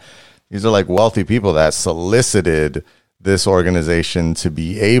that these are like wealthy people that solicited this organization to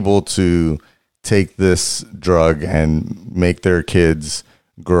be able to take this drug and make their kids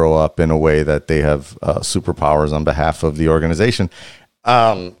grow up in a way that they have superpowers on behalf of the organization.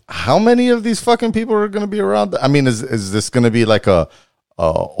 How many of these fucking people are going to be around? I mean, is this going to be like a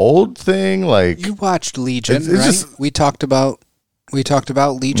old thing? Like, you watched Legion, right? We talked about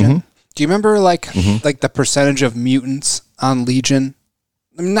Legion. Mm-hmm. Do you remember like the percentage of mutants on Legion?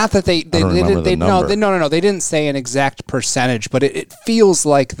 Not that they didn't say an exact percentage, but it feels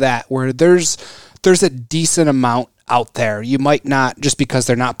like that, where there's a decent amount out there. You might not, just because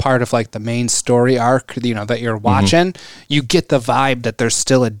they're not part of like the main story arc, you know, that you're watching, you get the vibe that there's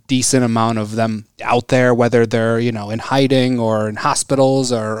still a decent amount of them out there, whether they're, you know, in hiding or in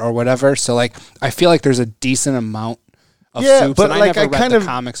hospitals or whatever. So like, I feel like there's a decent amount of soups, but like I never read the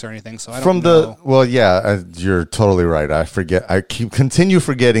comics or anything, so I don't know. You're totally right. I forget. I continue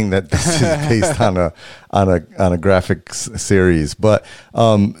forgetting that this is based on a graphic series, but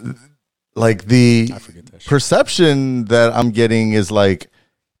like the perception that I'm getting is like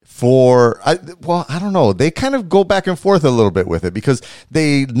I don't know. They kind of go back and forth a little bit with it because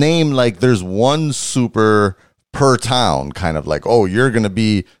they name like there's one super per town, kind of like, oh, you're going to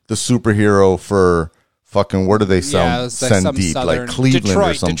be the superhero for fucking, where do they send deep? Like Cleveland Detroit,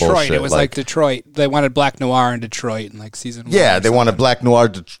 or some Detroit. bullshit. It was like Detroit. They wanted Black Noir in Detroit in like season 1. Yeah, they wanted Black Noir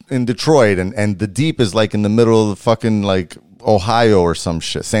in Detroit, and the deep is like in the middle of fucking like Ohio or some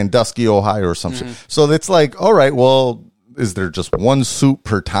shit, Sandusky, Ohio or some shit. So it's like, all right, well, is there just one soup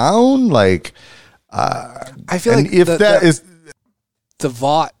per town? Like, I feel like if that is the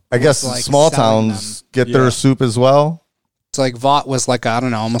Vought. I guess like small selling towns get their soup as well. It's like Vought was like, I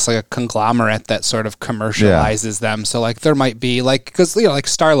don't know, almost like a conglomerate that sort of commercializes them. So like there might be like, because like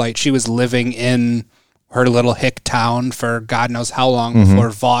Starlight, she was living in her little hick town for God knows how long before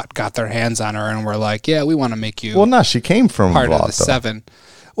Vought got their hands on her and were like, yeah, we want to make you. Well, no, she came from part Vought, of the though. 7.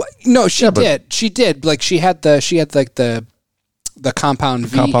 Well, no, she did. She did. Like she had like the compound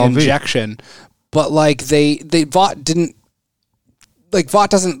V injection, but like they Vought didn't. Like Vought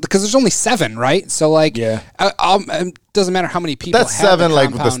doesn't, because there's only 7, right? So like, it doesn't matter how many people. That's have 7, the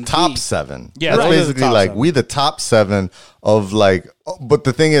like the compound top V. 7. Yeah, that's those are the basically top like 7. we the top 7 of like. But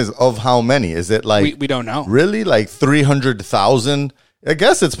the thing is, of how many is it? Like We don't know. Really, like 300,000. I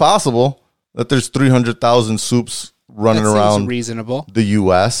guess it's possible that there's 300,000 soups running That seems around reasonable. the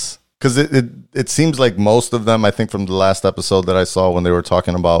U.S. Because it seems like most of them. I think from the last episode that I saw when they were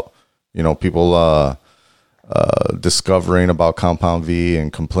talking about, people. Discovering about Compound V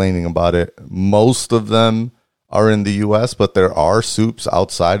and complaining about it. Most of them are in the U.S., but there are soups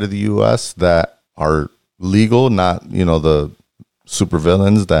outside of the U.S. that are legal, not, the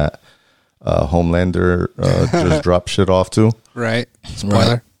supervillains that Homelander just dropped shit off to. Right.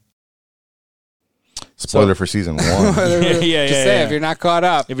 Spoiler. Spoiler for season 1. Just say if you're not caught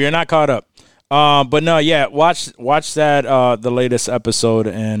up. If you're not caught up. But no, watch that, the latest episode,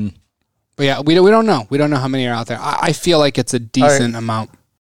 and... But yeah, we don't know. We don't know how many are out there. I feel like it's a decent amount.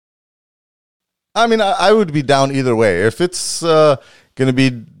 I mean, I would be down either way. If it's going to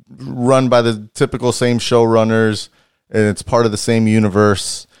be run by the typical same showrunners and it's part of the same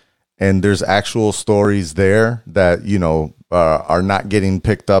universe and there's actual stories there that, are not getting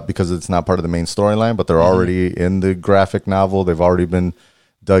picked up because it's not part of the main storyline, but they're already in the graphic novel. They've already been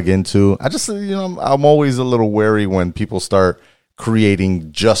dug into. I just, I'm always a little wary when people start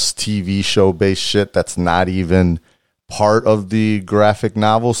creating just TV show based shit that's not even part of the graphic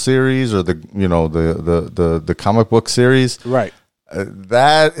novel series or the comic book series. Right.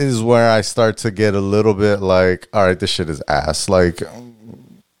 That is where I start to get a little bit like, all right, this shit is ass. Like,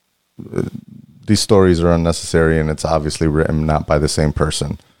 these stories are unnecessary and it's obviously written not by the same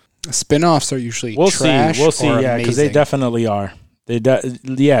person. Spin-offs are usually trash. We'll see. Yeah, because they definitely are.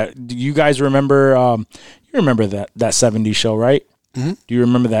 You guys remember? You remember that 70s show, right? Mm-hmm. Do you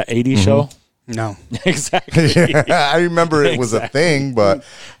remember that 80s show? No. Exactly. I remember it was a thing, but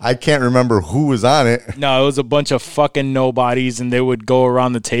I can't remember who was on it. No, it was a bunch of fucking nobodies, and they would go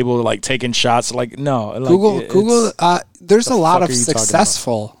around the table like taking shots. Like, no. Like, Google. There's a lot of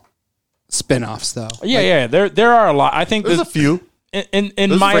successful spin-offs, though. Yeah. There are a lot. I think there's a few.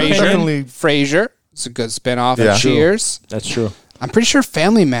 In my opinion, Frasier. It's a good spin-off of Cheers. That's true. I'm pretty sure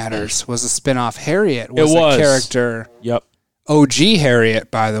Family Matters was a spin-off. Harriet was a character. Yep. OG Harriet,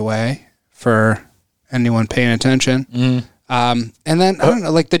 by the way, for anyone paying attention. And then, I don't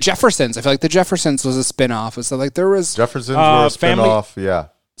know, like the Jeffersons. I feel like the Jeffersons was a spin-off. So like there was... Jeffersons were a spin-off, yeah.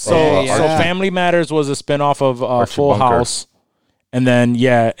 So Family Matters was a spin-off of Full Bunker. House. And then,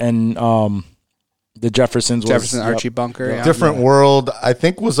 the Jeffersons was... Archie Bunker. Yeah. Different World, I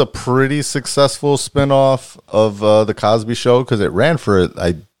think, was a pretty successful spin-off of The Cosby Show because it ran for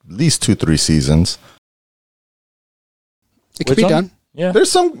at least 2-3 seasons. It could be done. Yeah.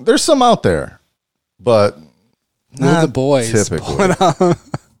 There's some out there, but not the boys. Typically.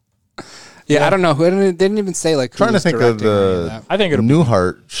 I don't know. They didn't even say like. Trying to think of the I think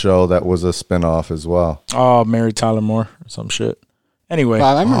Newhart show that was a spin-off as well. Oh, Mary Tyler Moore or some shit. Anyway,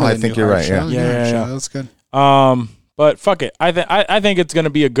 I remember. I think you're right. Show. Yeah. That's good. But fuck it. I think it's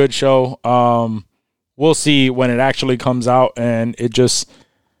gonna be a good show. We'll see when it actually comes out, and it just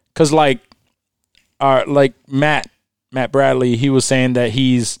because like Matt Bradley, he was saying that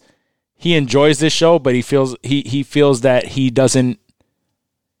he enjoys this show, but he feels that he doesn't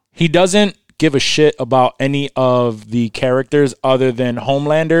give a shit about any of the characters other than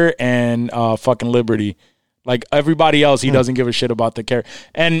Homelander and fucking Liberty. Like everybody else, he doesn't give a shit about the character.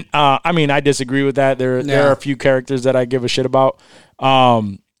 And I mean, I disagree with that. There are a few characters that I give a shit about.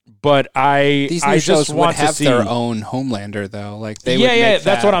 But these new shows just want would have to see their own Homelander, though. Like they would make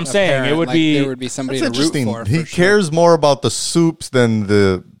that's what I'm saying. Apparent. It would like, be there would be somebody That's to root interesting. for. He cares more about the soups than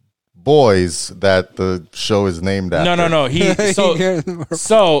the boys that the show is named after. No.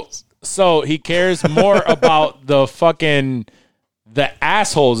 So he cares more about the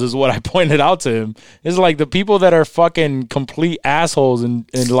assholes is what I pointed out to him. It's like the people that are fucking complete assholes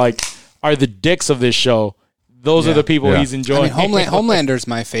and like are the dicks of this show. Those are the people he's enjoying. I mean, Homelander's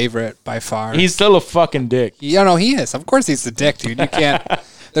my favorite by far. He's still a fucking dick. Yeah, no, he is. Of course he's a dick, dude. You can't.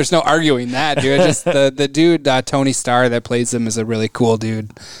 There's no arguing that, dude. Just the dude, Tony Starr, that plays him is a really cool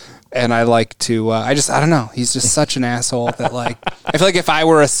dude. And I like to, I don't know. He's just such an asshole that, like, I feel like if I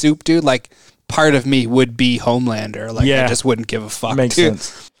were a soup dude, like, part of me would be Homelander. Like, I just wouldn't give a fuck. Makes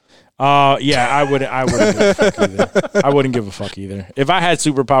sense. I wouldn't give a fuck either. I wouldn't give a fuck either. If I had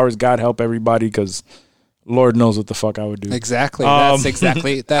superpowers, God help everybody, because Lord knows what the fuck I would do. Exactly.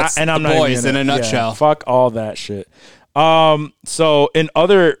 That's and I'm the boys in a nutshell. Yeah, fuck all that shit. So in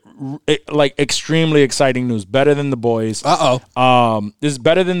other like extremely exciting news, better than The Boys. This is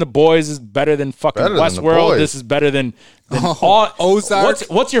better than The Boys. This is better than fucking Westworld. This is better than all Ozark.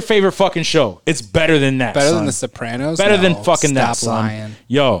 What's your favorite fucking show? It's better than that. Better son. than The Sopranos. Better than fucking that. Stop lying.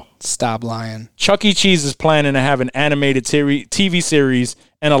 Yo, stop lying. Chuck E. Cheese is planning to have an animated TV series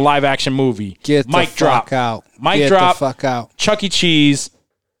and a live action movie. Get the fuck out. Mic drop. The fuck out. Chuck E. Cheese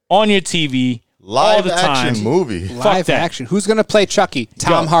on your TV. Live all the action time. movie. Live action. Who's going to play Chucky?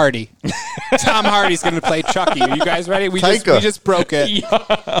 Tom Hardy. Tom Hardy's going to play Chucky. Are you guys ready? We just broke it.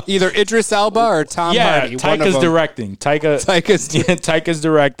 Either Idris Elba or Tom Hardy. Taika's directing. Taika's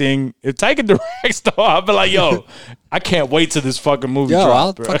directing. If Taika directs, though, I'll be like, yo, I can't wait till this fucking movie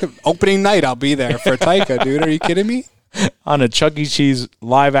drops. Opening night, I'll be there for Taika, dude. Are you kidding me? On a Chuck E. Cheese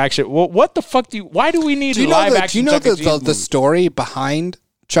live action. Well, what the fuck why do we need live action? Do you know the story behind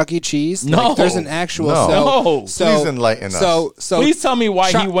Chuck E. Cheese? No. Like, there's an actual... No. Please enlighten us. So please tell me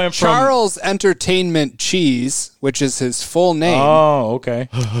why he went from... Charles Entertainment Cheese, which is his full name. Oh, okay.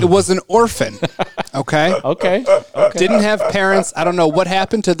 It was an orphan. Okay? Okay. Didn't have parents. I don't know what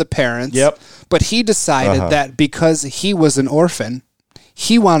happened to the parents. Yep. But he decided that because he was an orphan,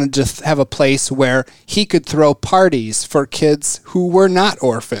 he wanted to have a place where he could throw parties for kids who were not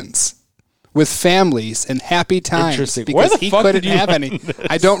orphans, with families and happy times. Interesting. Because he couldn't have any.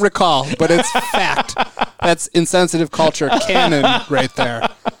 I don't recall, but it's fact. That's insensitive culture canon right there.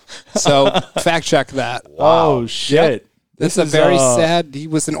 So fact check that. Oh, shit. Yep. This is a very sad. He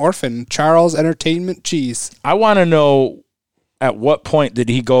was an orphan. Charles Entertainment Cheese. I want to know, at what point did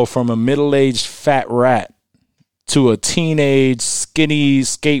he go from a middle-aged fat rat to a teenage, skinny,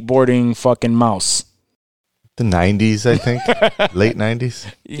 skateboarding fucking mouse? The 90s, I think. Late 90s.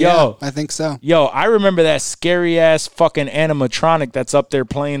 Yo, I think so. Yo, I remember that scary ass fucking animatronic that's up there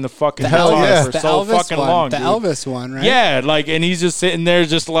playing the fucking hell guitar yeah. for so fucking long. The dude. Elvis one, right? Yeah, like, and he's just sitting there,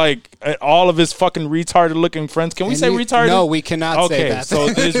 just like all of his fucking retarded looking friends. Can we say retarded? No, we cannot say that. So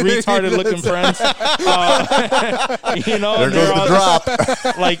his retarded looking friends, you know, There goes the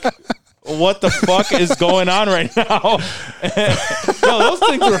drop. Like, what the fuck is going on right now? Yo, those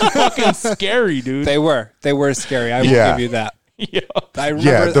things were fucking scary, dude. They were scary. I will give you that. Yeah. I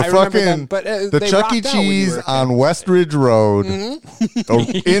remember them, but the Chuck E. Cheese on Westridge Road, in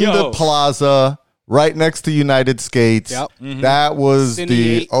the plaza, right next to United Skates. Yep. That was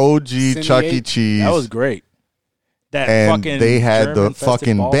the OG Chuck E. Cheese. That was great. That and fucking they had the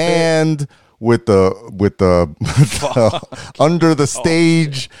fucking band with the under the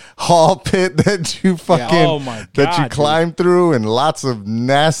stage hall pit that you fucking that you climb through, and lots of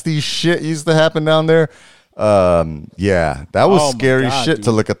nasty shit used to happen down there. That was scary shit, dude.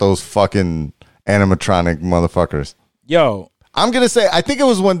 To look at those fucking animatronic motherfuckers. Yo, I'm gonna say I think it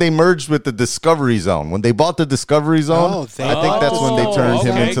was when they merged with the Discovery Zone. When they bought the Discovery Zone, I think that's when they turned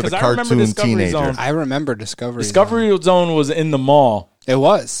him into the cartoon teenager. Zone. I remember Discovery Zone was in the mall. It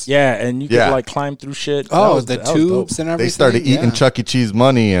was. Yeah, and you could like climb through shit. The tubes and everything. They started eating Chuck E. Cheese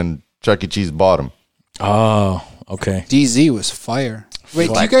money, and Chuck E. Cheese bought them. Oh, okay. DZ was fire.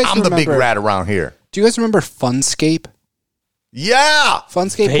 Wait, like, do you guys remember? I'm the big rat around here. Do you guys remember Funscape? Yeah,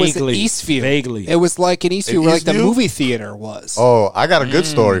 Funscape was in Eastview. Vaguely, it was like in Eastview, where like the movie theater was. Oh, I got a good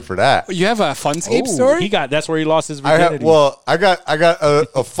story for that. You have a Funscape story? That's where he lost his virginity. I got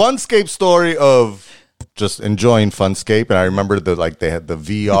a Funscape story of just enjoying Funscape, and I remember they had the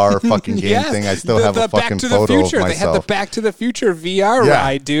VR fucking game thing. I still have a fucking photo of myself. They had the Back to the Future VR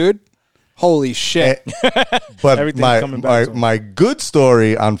ride, dude. Holy shit. But my good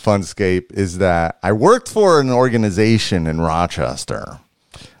story on Funscape is that I worked for an organization in Rochester,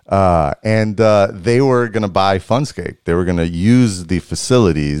 and they were going to buy Funscape. They were going to use the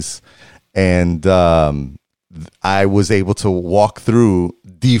facilities, and I was able to walk through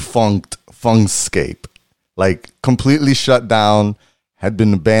defunct Funscape, like completely shut down, had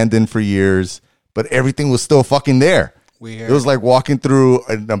been abandoned for years, but everything was still fucking there. Weird. It was like walking through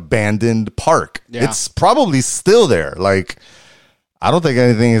an abandoned park. Yeah. It's probably still there. Like, I don't think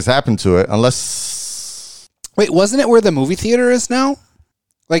anything has happened to it unless. Wait, wasn't it where the movie theater is now?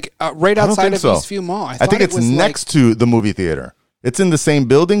 Like right I don't outside think of so. Eastview Mall. I think it's next to the movie theater. It's in the same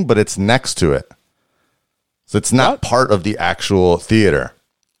building, but it's next to it. So it's not part of the actual theater.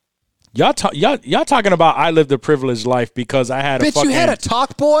 Y'all talking about I lived a privileged life because I had a Bitch, fucking... you had a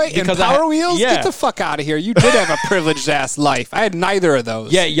talk boy and because Power Wheels? yeah. Get the fuck out of here. You did have a privileged ass life. I had neither of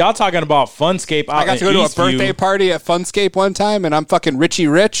those. Yeah, y'all talking about Funscape out I got to go to a birthday party at Funscape one time, and I'm fucking Richie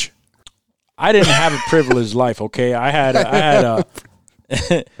Rich. I didn't have a privileged life, okay? I had a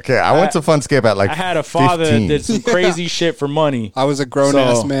Okay, I went to Funscape at like I had a father 15. that did some crazy shit for money. I was a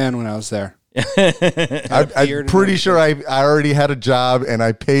grown-ass man when I was there. I'm pretty sure I already had a job and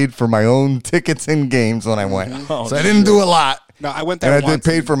I paid for my own tickets and games when I went. Oh, so I didn't do a lot. No, I went there And I did once.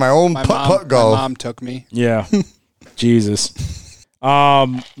 pay for my own putt golf. My mom took me. Yeah. Jesus.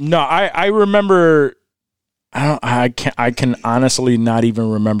 No, I remember I can honestly not even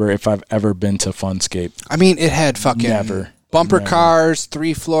remember if I've ever been to Funscape. I mean, it had fucking Never. bumper cars,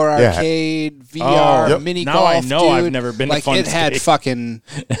 3-floor arcade, VR, mini Now golf. I know dude. I've never been to like it had Funscape. fucking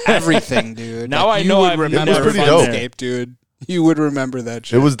everything, dude. Now like, I know you would I've remember never been there. Funscape, dude. You would remember that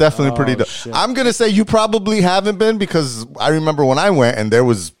shit. It was definitely pretty dope. shit. I'm going to say you probably haven't been because I remember when I went and there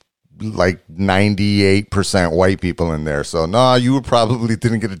was like 98% white people in there. So, no, you probably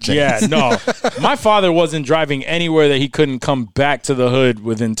didn't get a chance. Yeah, no. My father wasn't driving anywhere that he couldn't come back to the hood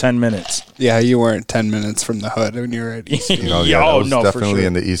within 10 minutes. Yeah, you weren't 10 minutes from the hood when you were at Eastview. No, Yeah, that oh, was no, for definitely sure.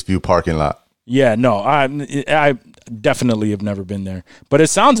 in the Eastview parking lot. Yeah, no. I definitely have never been there. But it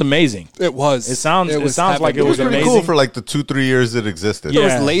sounds amazing. It was. It sounds like heavenly. it was Pretty amazing. cool for like the 2-3 years it existed. Yeah.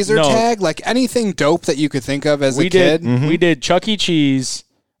 There was laser no. tag, like anything dope that you could think of as a We kid. did we did Chuck E. Cheese,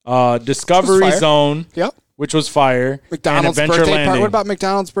 Discovery Which was fire. Zone, Yep. which was fire. McDonald's and Adventure birthday party. Landing. What about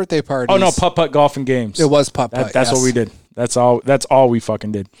McDonald's birthday parties? Oh no, putt golf and games. It was putt-putt, That's yes. what we did. That's all we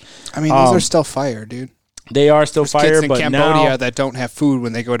fucking did. I mean, those are still fire, dude. They are still There's fire, kids in but Cambodia now that don't have food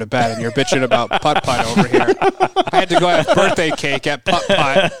when they go to bed, and you're bitching about putt-putt over here. I had to go have birthday cake at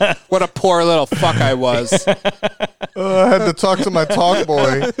putt-putt. What a poor little fuck I was. I had to talk to my talk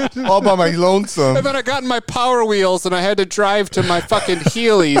boy all by my lonesome. And then I got in my Power Wheels, and I had to drive to my fucking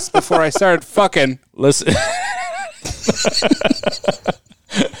Heelys before I started fucking. listen.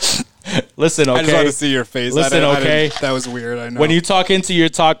 Listen, okay. I just want to see your face. Listen, okay. That was weird, I know. When you talk into your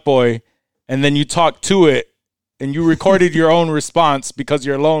talk boy and then you talk to it and you recorded your own response because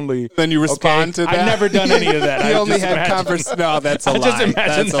you're lonely. Then you respond to that? I've never done any of that. You I only just had imagine- conversation. No, that's a I lie. just imagine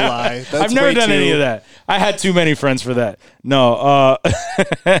That's a that. lie. That's I've never way done any too- of that. I had too many friends for that. No,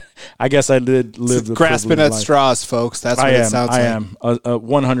 I guess I did live the Grasping privileged at life. straws, folks. That's what it sounds like. I am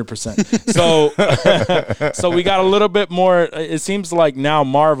 100%. So, so we got a little bit more. It seems like now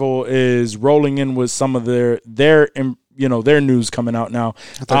Marvel is rolling in with some of their news coming out now.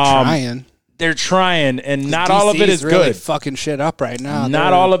 They're trying. They're trying, and not DC all of it is really good. fucking shit up right now. Not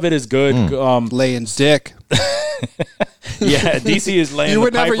They're all of it is good. laying dick. Yeah, DC is laying You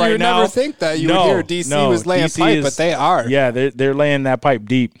would the pipe never, right you would now. never think that. You No, would hear DC no, was laying DC pipe, is- but they are. Yeah, they're laying that pipe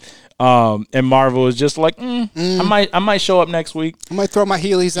deep. And Marvel is just like, I might show up next week. I might throw my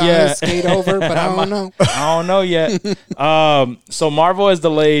Heelys on Yeah. and skate over, but I don't know. I don't know yet. So Marvel has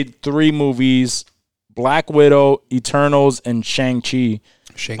delayed 3 movies: Black Widow, Eternals, and Shang-Chi.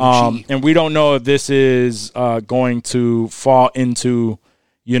 Shang-Chi. And we don't know if this is going to fall into,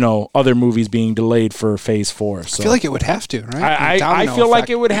 other movies being delayed for Phase 4. So I feel like it would have to, right? I feel like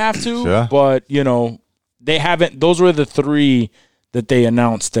it would have to, Sure. but they haven't. Those were the 3 that they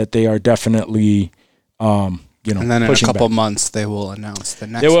announced that they are definitely, And then in a pushing couple back. months, they will announce the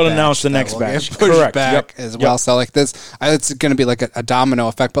next. They will batch announce the that next will batch. get pushed Correct. back Yep. as well. Yep. So like this, it's going to be like a domino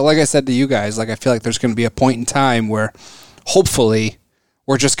effect. But like I said to you guys, like I feel like there's going to be a point in time where, hopefully,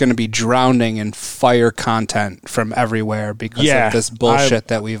 we're just going to be drowning in fire content from everywhere because of this bullshit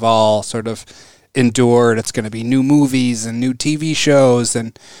that we've all sort of endured. It's going to be new movies and new TV shows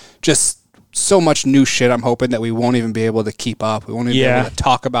and just so much new shit. I'm hoping that we won't even be able to keep up. We won't even be able to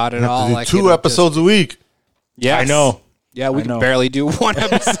talk about it all. Do Like 2 it'll episodes a week. Yes. I know. Yeah, we I can know. barely do one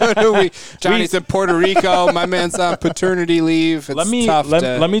episode a week. Johnny's in Puerto Rico. My man's on paternity leave. It's tough.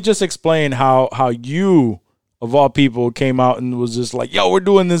 Let me just explain how you, of all people, came out and was just like, "Yo, we're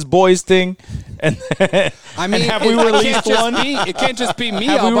doing this boys thing," and I mean, have we released one? It can't just be me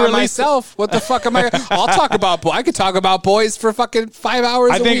Have all we by released- myself. What the fuck am I? I'll talk about. I could talk about boys for fucking 5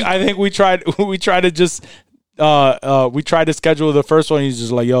 hours. I think we tried to just we tried to schedule the first one. He's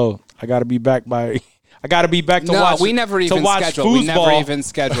just like, "Yo, I got to be back by." I got to be back to watch. We never even scheduled. Foosball. We never even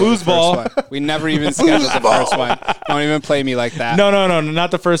scheduled the first one. We never even scheduled the first one. Don't even play me like that. No,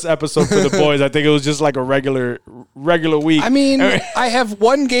 not the first episode for the boys. I think it was just like a regular week. I mean, I have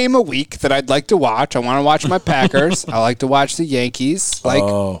one game a week that I'd like to watch. I want to watch my Packers. I like to watch the Yankees.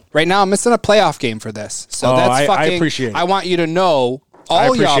 Right now, I'm missing a playoff game for this. So that's fucking. I appreciate it. I want you to know,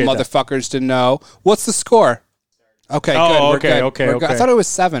 all y'all motherfuckers to know, what's the score? Okay, good. We're good. Okay. I thought it was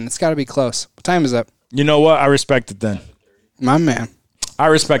 7. It's got to be close. What time is it? You know what? I respect it then. My man. I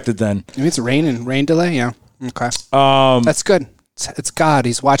respect it then. Maybe it's rain delay? Yeah. Okay. That's good. It's God.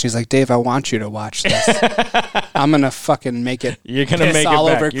 He's watching. He's like, Dave, I want you to watch this. I'm going to fucking make it. You're going to make it all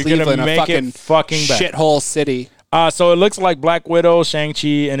back. over You're Cleveland, gonna make a fucking back. shithole city. So it looks like Black Widow,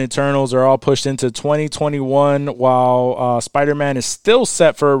 Shang-Chi, and Eternals are all pushed into 2021, while Spider-Man is still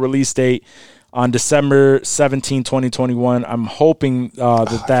set for a release date on December 17, 2021. I'm hoping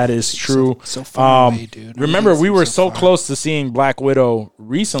that is true. So far away, dude. Remember, we were so close to seeing Black Widow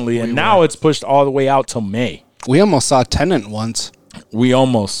recently, and now it's pushed all the way out till May. We almost saw Tenet once. We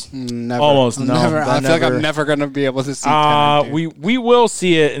almost. Never. Almost, no. I feel like I'm never going to be able to see Tenet, dude. We will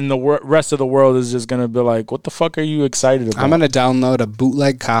see it, and the rest of the world is just going to be like, what the fuck are you excited about? I'm going to download a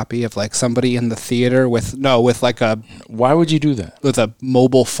bootleg copy of like somebody in the theater with like a... Why would you do that? With a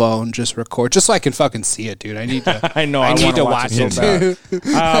mobile phone, just record, just so I can fucking see it, dude. I need to. I know. I need to watch it so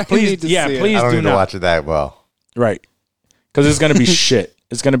bad. Please, please I don't do need not to watch it that well. Right, because it's going to be shit.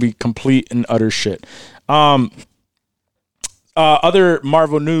 It's going to be complete and utter shit. Other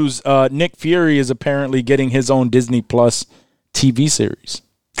Marvel news, Nick Fury is apparently getting his own Disney Plus TV series.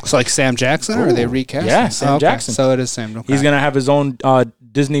 So like Sam Jackson, or are they recast? Yeah, Sam Jackson. So it is Sam. Okay. He's going to have his own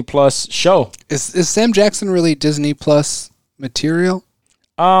Disney Plus show. Is Sam Jackson really Disney Plus material?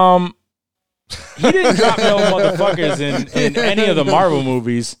 He didn't drop no motherfuckers in any of the Marvel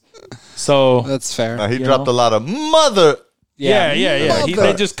movies. So that's fair. He dropped a lot of mother. Yeah.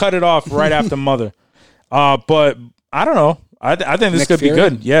 They just cut it off right after Mother. But I don't know. I think this Nick could Fury? be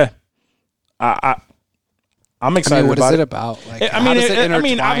good. Yeah. I'm excited what about is it. it about? Like, I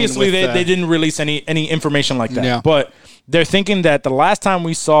mean, obviously they didn't release any information like that. But they're thinking that the last time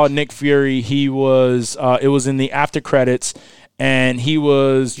we saw Nick Fury, he was it was in the after credits, and he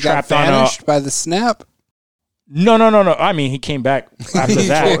was trapped on vanished by the snap. No. I mean, he came back after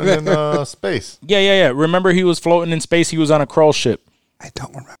that. Floating in space. Yeah. Remember, he was floating in space. He was on a Krull ship. I don't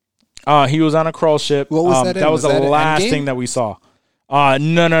remember. He was on a Krull ship. What was that in? That was the last Endgame? thing that we saw.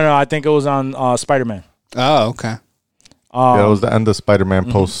 No. I think it was on Spider-Man. Oh, okay. Yeah, it was the end of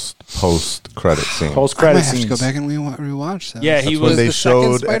Spider-Man post credit scene. Post I credit might have to scenes. go back and rewatch that. Yeah, That's he when was they the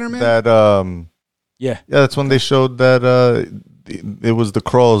showed second Spider-Man? that. Yeah. That's when they showed that it was the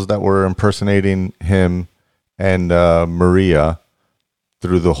Krulls that were impersonating him and Maria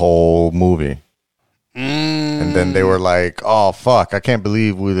through the whole movie. And then they were like, "Oh fuck! I can't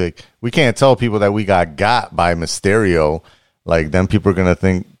believe we can't tell people that we got by Mysterio. Like, then people are gonna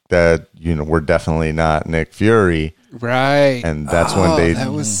think that we're definitely not Nick Fury, Right. and that's when they.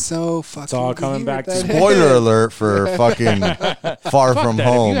 That was so fucking. It's all coming back to Spoiler alert for fucking Far From that.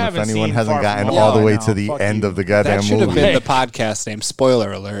 If Home. you If haven't anyone seen hasn't Far From gotten Home all the by way now, to the fuck end you. of the goddamn That should have movie. been the podcast name.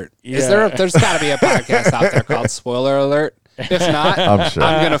 Spoiler alert. Is Yeah. there's got to be a podcast out there called Spoiler Alert. If not, I'm sure.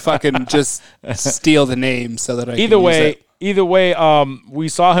 I'm gonna fucking just steal the name so that I Either can use way, it. we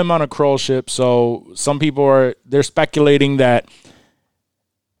saw him on a Krull ship, so some people they're speculating that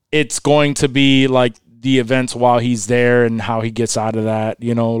it's going to be like the events while he's there and how he gets out of that,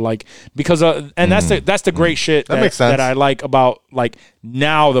 because and that's the great shit That makes sense. that I like about like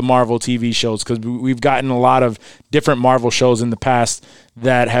now the Marvel TV shows, because we've gotten a lot of different Marvel shows in the past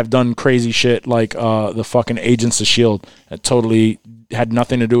that have done crazy shit, like the fucking Agents of S.H.I.E.L.D. that totally had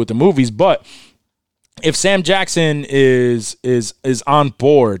nothing to do with the movies. But if Sam Jackson is on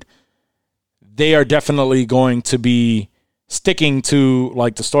board, they are definitely going to be sticking to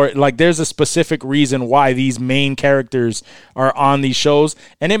like the story. Like, there's a specific reason why these main characters are on these shows,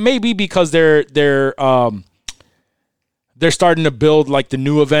 and it may be because they're starting to build like the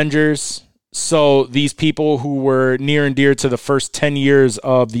new Avengers. So these people who were near and dear to the first 10 years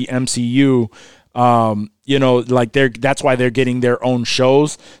of the MCU, like that's why they're getting their own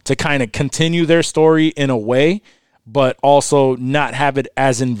shows to kind of continue their story in a way, but also not have it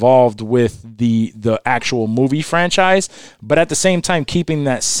as involved with the actual movie franchise, but at the same time keeping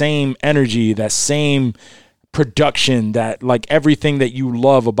that same energy, that same production, that like everything that you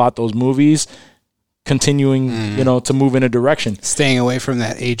love about those movies, continuing, to move in a direction. Staying away from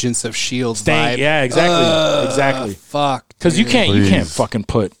that Agents of S.H.I.E.L.D. vibe. Yeah, exactly. Fuck. Because you can't fucking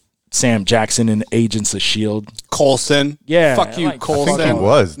put Sam Jackson in Agents of S.H.I.E.L.D. Colson. Yeah, Fuck you, like- Colson. I think he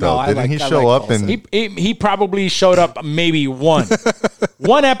was, though. Didn't he show up Colson. and He probably showed up maybe one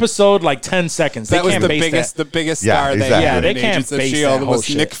episode, like 10 seconds. That they was can't the base biggest, that. the biggest Yeah, star exactly. they Yeah, had. they in can't Agents of base S.H.I.E.L.D. that whole was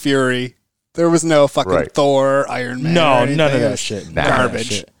shit. Nick Fury. There was no fucking Right. Thor, Iron Man. No, or none of anything. that shit. Nah.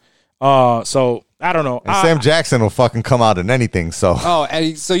 Garbage. So I don't know. And Sam Jackson will fucking come out in anything. So Oh,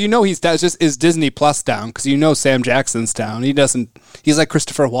 and so is Disney Plus down because Sam Jackson's down. He's like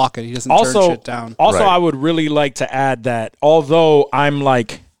Christopher Walken. He doesn't turn shit down. Also, Right. I would really like to add that although I've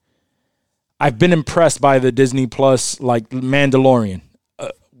been impressed by the Disney Plus, like Mandalorian,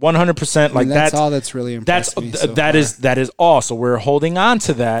 100%. Like that's all that's really impressed me so far. that is all. So we're holding on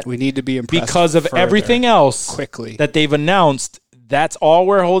to that. We need to be impressed because of further. everything else quickly that they've announced. That's all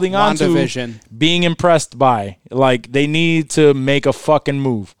we're holding on to. WandaVision. Being impressed by. Like they need to make a fucking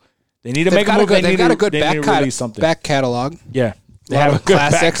move. They need to make a move. They've got a good they need to release something. back catalog. Yeah, they Lot have a of good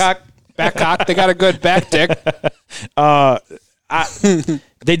classics. Back cock. They got a good back dick.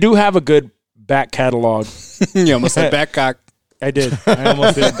 They do have a good back catalog. You almost said back cock. I did. I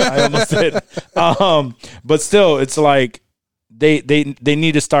almost did. But still, it's like they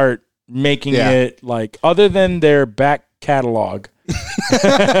need to start making it like other than their back catalog.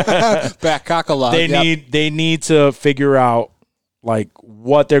 Back cockalog. They need to figure out like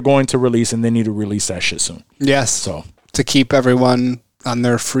what they're going to release, and they need to release that shit soon. Yes. So to keep everyone on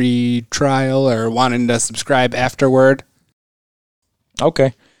their free trial or wanting to subscribe afterward.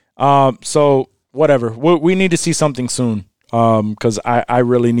 okay. So whatever. We need to see something soon. Because I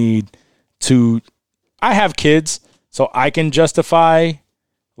really need to. I have kids, so I can justify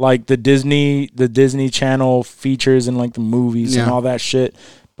like the Disney Channel features and like the movies and all that shit.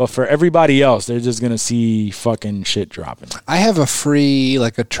 But for everybody else, they're just gonna see fucking shit dropping. I have a free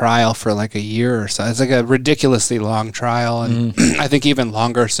like a trial for like a year or so. It's like a ridiculously long trial, and I think even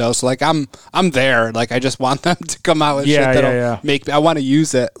longer. So like I'm there. Like I just want them to come out with shit that'll make me. I want to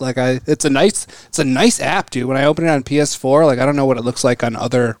use it. Like it's a nice app, dude. When I open it on PS4, like I don't know what it looks like on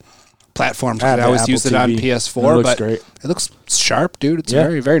other platforms. I always use it on PS4, but great. It looks sharp, dude. It's Yeah,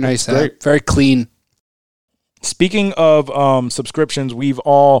 very very nice app. great. Very clean. Speaking of subscriptions, we've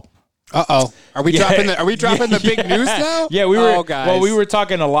all. Are we dropping the big news now? Yeah, we were. Oh, guys. Well, we were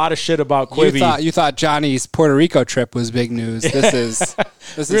talking a lot of shit about Quibi. You thought Johnny's Puerto Rico trip was big news. This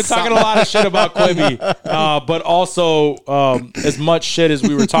We were talking a lot of shit about Quibi, but also as much shit as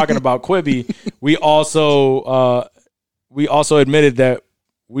we were talking about Quibi, we also admitted that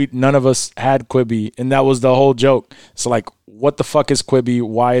none of us had Quibi, and that was the whole joke. So like, what the fuck is Quibi?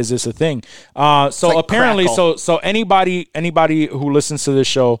 Why is this a thing? So like apparently, Crackle. so anybody who listens to this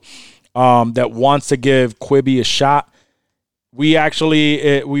show that wants to give Quibi a shot, we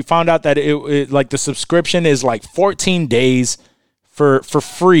found out that it like the subscription is like 14 days for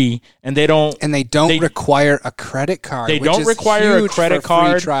free, and they don't require a credit card. They which don't is require a huge credit for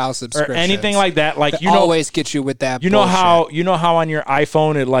card free trial or subscriptions. anything like that. Like They always get you with that. you know how on your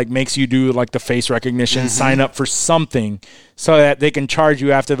iPhone it like makes you do like the face recognition, sign up for something so that they can charge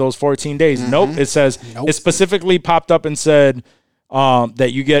you after those 14 days. Nope, it says it specifically popped up and said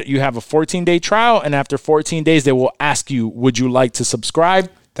that you have a 14-day trial, and after 14 days they will ask you, would you like to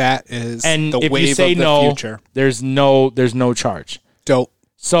subscribe? That is And the if wave you say of the no, future. there's no charge. Dope.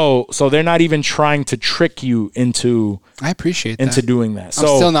 So they're not even trying to trick you into I appreciate that. into doing that. So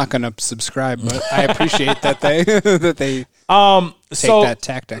I'm still not going to subscribe, but I appreciate that they take that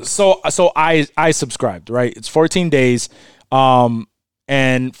tactic. So I subscribed, right? It's 14 days.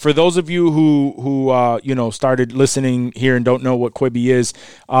 And for those of you who started listening here and don't know what Quibi is,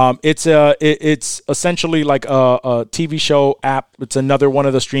 it's essentially like a TV show app. It's another one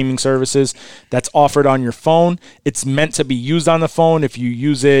of the streaming services that's offered on your phone. It's meant to be used on the phone. If you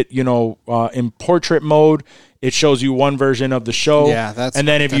use it, in portrait mode, it shows you one version of the show. Yeah, and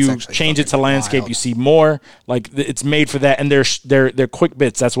then if you change it to landscape, you see more. Like it's made for that, and they're quick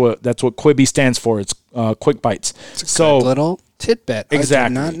bits. That's what Quibi stands for. It's quick bites. So little tidbit.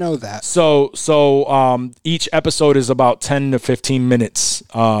 Exactly. I did not know that. So each episode is about 10 to 15 minutes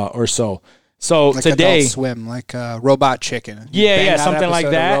or so. So Like today, Adult Swim, like Robot Chicken. yeah, something like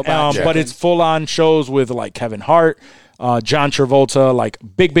that. But it's full on shows with like Kevin Hart, John Travolta, like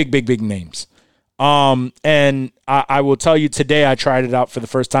big names. And I will tell you today, I tried it out for the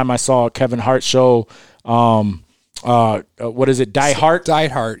first time. I saw a Kevin Hart show. What is it? Die Hard. Die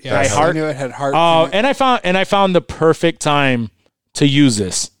Hard. Yeah, Die Hard. I knew it had heart. And I found the perfect time to use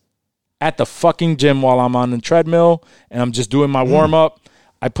this at the fucking gym while I'm on the treadmill and I'm just doing my warm up.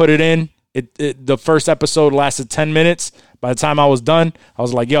 I put it in. The first episode lasted 10 minutes. By the time I was done, I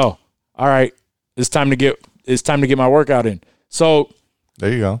was like, "Yo, all right, it's time to get my workout in." So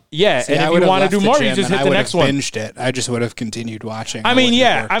There you go. Yeah, See, and I if you would've want to left do the more, gym you just and hit I the would've next one. Binged it. I just would have continued watching. I mean, wouldn't have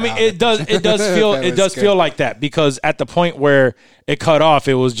yeah. worked I mean, out. it does feel That it was does good. feel like that because at the point where it cut off,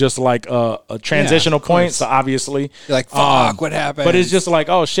 it was just like a transitional of point. course. So obviously, You're like, fuck, what happened? but it's just like,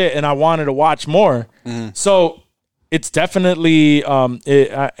 oh shit, and I wanted to watch more. So it's definitely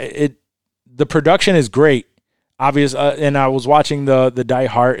the production is great, obvious. And I was watching the Die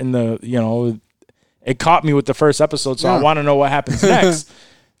Hard and it caught me with the first episode. So I want to know what happens next.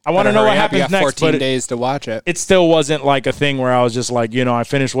 I want to know what happens next. 14 but days to watch it. it still wasn't like a thing where I was just like, I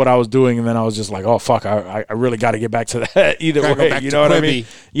finished what I was doing and then I was just like, oh fuck, I really got to get back to that either Gotta go way. back You to know what I Quibi. mean?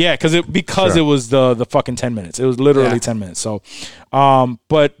 Yeah, because it was the fucking 10 minutes. It was literally 10 minutes. So,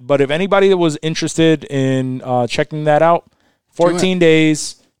 but if anybody was interested in checking that out, 14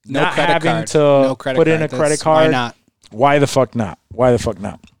 days, No not credit having card. to No credit put in card. a credit That's- card. why not? Why the fuck not? Why the fuck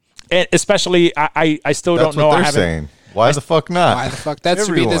not? And especially, I still That's don't know. what I they're haven't. saying. Why the fuck not? Why the fuck? That should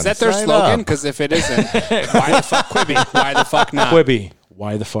be. Everyone, Is that their sign slogan? up. Because if it isn't, why the fuck Quibi? Why the fuck not? Quibi.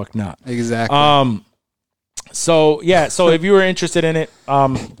 Why the fuck not? Exactly. So if you were interested in it, I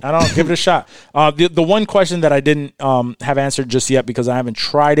don't give it a shot. The one question that I didn't have answered just yet because I haven't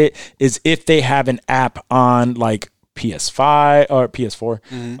tried it is if they have an app on like PS5 or PS4, or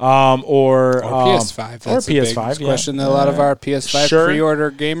PS5. or That's a PS5. big question that a lot of our PS5 Sure.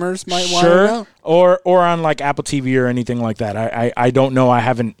 pre-order gamers might want to Sure, know. or on like Apple TV or anything like that. I don't know. I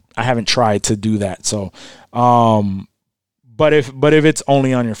haven't tried to do that. So, but if it's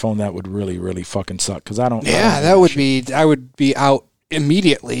only on your phone, that would really really fucking suck because I don't. Yeah, that would be. I would be out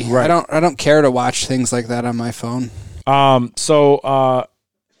immediately. Right. I don't care to watch things like that on my phone. So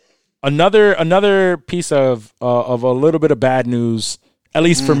another piece of a little bit of bad news, at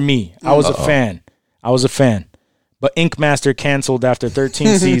least for me. I was a fan. But Ink Master canceled after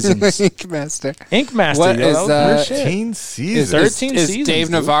 13 seasons. Ink Master. Ink Master, What yo, is, that was weird shit. 13 seasons. 13 is seasons, Dave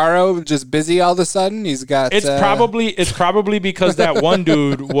dude. Navarro just busy all of a sudden? He's got. It's probably because that one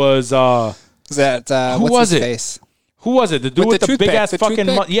dude was Is that who what's was his it? face? who was it? The dude with the toothpick, big ass the fucking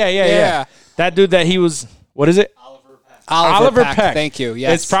toothpick? yeah. That dude that he was. What is it? Oliver Peck. Thank you.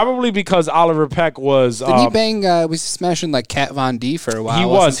 Yes. It's probably because Oliver Peck was. Didn't he bang? Was he smashing like Kat Von D for a while? He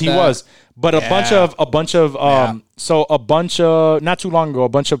wasn't was. that- But a bunch of not too long ago, a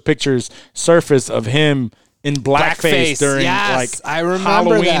bunch of pictures surfaced of him in blackface during Yes, I remember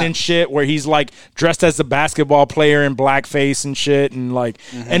Halloween that. and shit, where he's like dressed as a basketball player in blackface and shit, and like,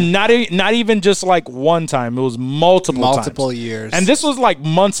 and not even just like one time, it was multiple times. years. And this was like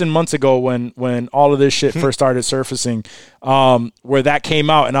months and months ago when all of this shit first started surfacing, where that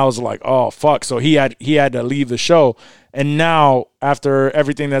came out, and I was like, oh fuck. So he had to leave the show. And now, after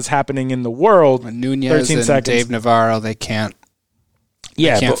everything that's happening in the world, Nunez 13 and seconds. Dave Navarro, they can't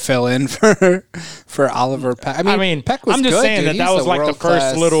Yeah, can't but- fill in for Oliver Peck. I mean, Peck was I'm just good, saying dude. that He's was a like the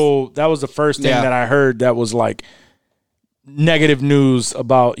world-class- first that was the first thing Yeah. that I heard that was like negative news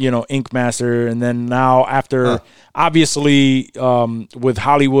about, Ink Master. And then now after, obviously, with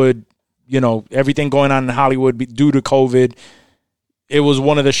Hollywood, everything going on in Hollywood due to COVID, it was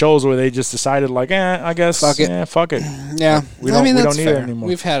one of the shows where they just decided like, I guess, Fuck it. yeah, fuck it. Yeah, We don't that's need fair. it anymore.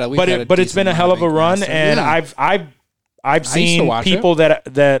 We've had But it's been a hell of a run, and Yeah. I've to seen watch people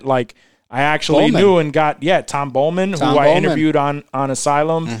that like I actually Bowman. knew and got Tom Bowman, Tom who I Bowman. interviewed on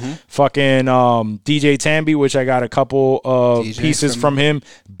Asylum, fucking DJ Tambi, which I got a couple of DJ pieces from him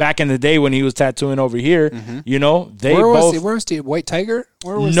back in the day when he was tattooing over here. They Where both. was he? White Tiger?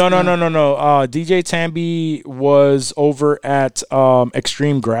 Where was No. DJ Tambi was over at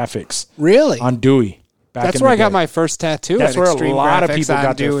Extreme Graphics Really? on Dewey. Back That's in where the I got day. my first tattoo. That's at where Extreme a lot of Graphics people on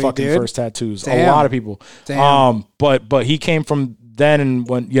got their Dewey, fucking dude. first tattoos. Damn. A lot of people. Damn. But he came from then, and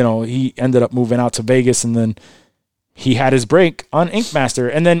when he ended up moving out to Vegas, and then he had his break on Ink Master,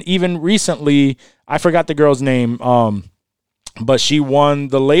 and then even recently, I forgot the girl's name, but she won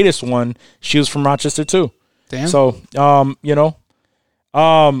the latest one. She was from Rochester too. Damn. So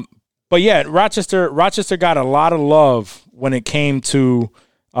but yeah, Rochester got a lot of love when it came from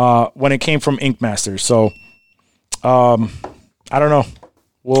Ink Master. So I don't know.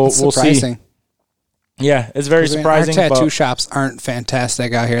 We'll see. surprising. Yeah, it's very surprising. Our tattoo but shops aren't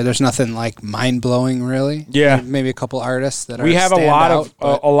fantastic out here. There's nothing like mind blowing, really. Yeah. Maybe a couple artists that we have a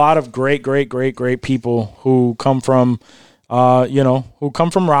standout, lot of great people who come from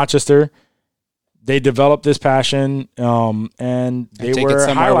Rochester. They developed this passion, and they take were it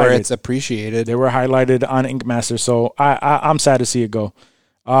somewhere where highlighted. it's appreciated. They were highlighted on Ink Master, so I'm sad to see it go.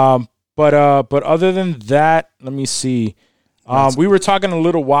 But other than that, let me see. We were talking a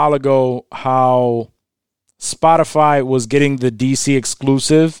little while ago how Spotify was getting the DC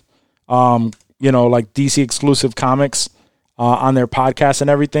exclusive, like DC exclusive comics on their podcast and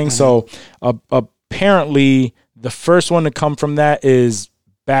everything. So apparently the first one to come from that is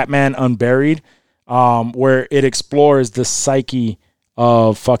Batman Unburied, where it explores the psyche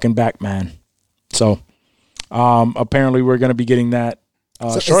of fucking Batman. So apparently we're going to be getting that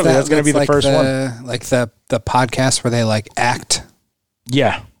shortly. That's going to be the first one. Like the podcast where they like act.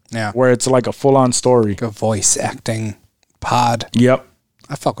 Yeah. Yeah. Where it's like a full-on story. Like a voice acting pod. Yep.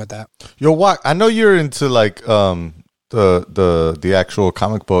 I fuck with that. Yo, what? I know you're into like the actual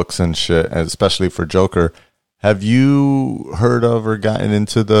comic books and shit, and especially for Joker. Have you heard of or gotten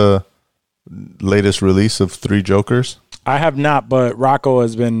into the latest release of 3 Jokers? I have not, but Rocco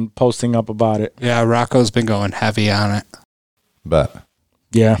has been posting up about it. Yeah, Rocco's been going heavy on it. Bet.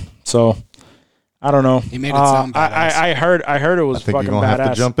 Yeah. So I don't know. He made it sound badass. I heard it was I think fucking you're gonna badass.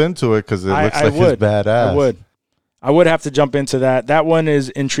 have to jump into it because it looks like would. it's badass. I would have to jump into that. That one is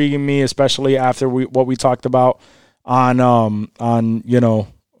intriguing me, especially after what we talked about on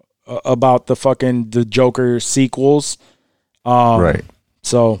about the Joker sequels. Right.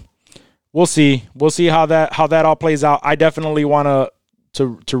 So we'll see. We'll see how that all plays out. I definitely want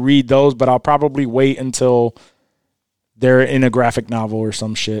to read those, but I'll probably wait until they're in a graphic novel or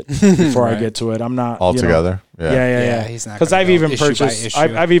some shit before I get to it. I'm not all together. Yeah. He's not because I've even purchased.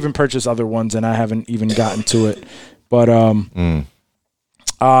 I've even purchased other ones and I haven't even gotten to it. But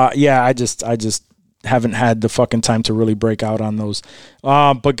I just haven't had the fucking time to really break out on those.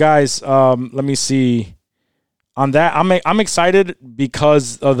 But guys, let me see. On that, I'm excited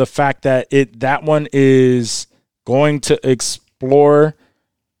because of the fact that that one is going to explore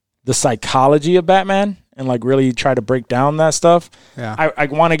the psychology of Batman and like really try to break down that stuff. Yeah. I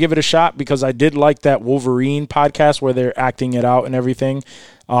want to give it a shot because I did like that Wolverine podcast where they're acting it out and everything.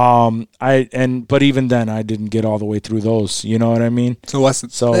 But even then I didn't get all the way through those. You know what I mean? So it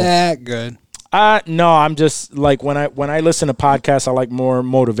wasn't that good. No, I'm just like when I listen to podcasts, I like more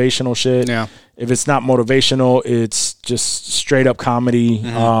motivational shit. Yeah. If it's not motivational, it's just straight up comedy.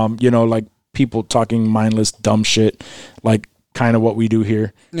 Like people talking mindless dumb shit, like kind of what we do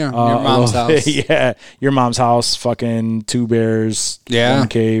here. Yeah, your mom's house. Yeah, your mom's house. Fucking 2 bears. Yeah, one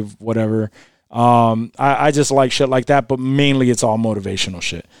cave. Whatever. I just like shit like that, but mainly it's all motivational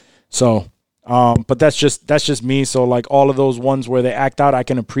shit. So, but that's just me. So like all of those ones where they act out, I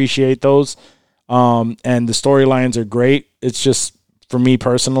can appreciate those. And the storylines are great. It's just for me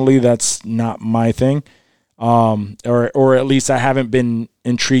personally, that's not my thing. Or at least I haven't been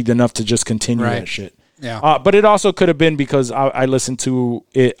intrigued enough to just continue that shit. Yeah. But it also could have been because I listened to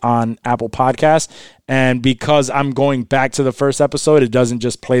it on Apple Podcasts, and because I'm going back to the first episode, it doesn't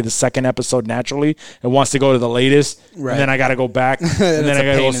just play the second episode naturally. It wants to go to the latest, and then I got to go back, and then I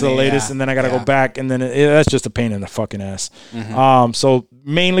got to go to the latest, and then I got to go back, and then that's just a pain in the fucking ass. Mm-hmm. So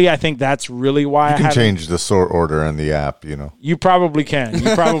mainly, I think that's really why you can change the sort order in the app. You probably can,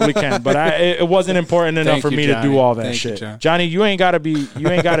 but it wasn't important enough for me to do all that shit. Johnny, you ain't got to be all. You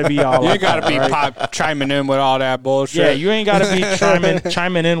ain't got to be chiming in with all that bullshit. Yeah, you ain't got to be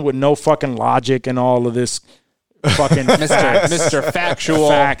chiming in with no fucking logic and all of this fucking Mr. Factual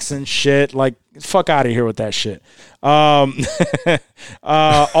facts and shit. Like, fuck out of here with that shit. Also,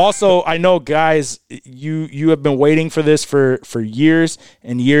 I know, guys, you have been waiting for this for years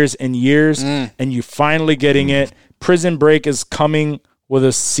and years and years, and you finally getting it. Prison Break is coming with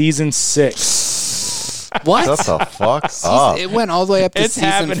a season 6. What? What the fuck up? It went all the way up to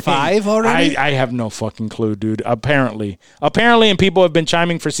season 5 already? I have no fucking clue, dude. Apparently, and people have been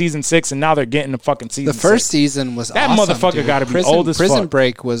chiming for season 6, and now they're getting the fucking season 6. The first season was that awesome, motherfucker got to be old as fuck. Prison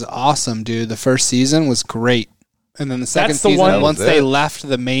Break was awesome, dude. The first season was great. And then the second season, once they left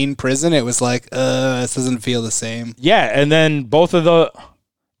the main prison, it was like, this doesn't feel the same. Yeah, and then both of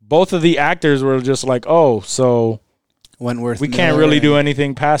the actors were just like, oh, so Wentworth we can't really do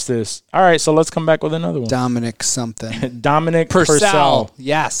anything past this. All right, so let's come back with another one. Dominic something. Dominic Purcell.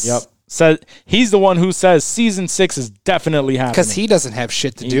 Yes. Yep. Says he's the one who says season 6 is definitely happening. Because he doesn't have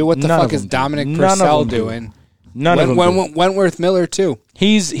shit to do. What the fuck is Dominic Purcell doing? None of them. Wentworth Miller too.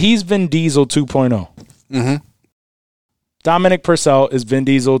 He's Vin Diesel 2.0. Mm-hmm. Dominic Purcell is Vin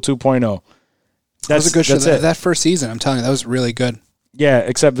Diesel 2.0. That was a good show. That first season, I'm telling you, that was really good. Yeah,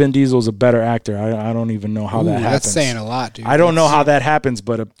 except Vin Diesel's a better actor. I don't even know how that happens. That's saying a lot, dude. I don't know how that happens,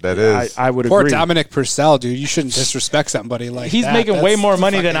 but that is. I would Poor agree. Dominic Purcell, dude. You shouldn't disrespect somebody like He's that. making way more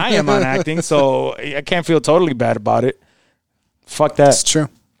money than I am on acting, so I can't feel totally bad about it. Fuck that. It's true.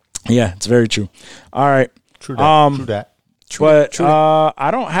 Yeah, it's very true. All right. True that. But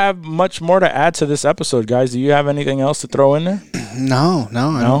I don't have much more to add to this episode, guys. Do you have anything else to throw in there? No.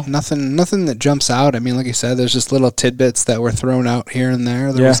 Nothing that jumps out. I mean, like you said, there's just little tidbits that were thrown out here and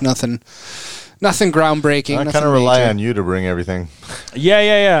there. There was nothing Nothing groundbreaking. I nothing kind of rely major. on you to bring everything.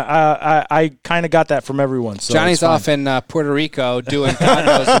 Yeah. I kind of got that from everyone. So Johnny's off in Puerto Rico doing God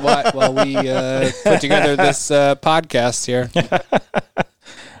knows what while we put together this podcast here.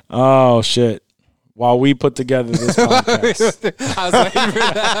 Oh, shit. While we put together this podcast. I was waiting for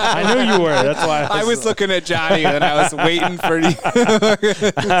that. I knew you were. That's why I was looking at Johnny and I was waiting for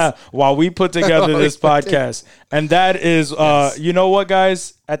you. while we put together this podcast. And that is, you know what,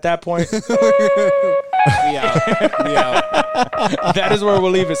 guys? At that point, We out. that is where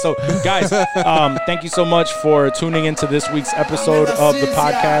we'll leave it. So, guys, thank you so much for tuning into this week's episode of the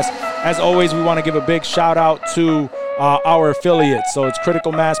podcast. As always, we want to give a big shout out to our affiliates. So it's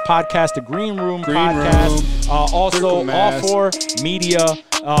Critical Mass Podcast, the Green Room Podcast. Also, All 4 Media,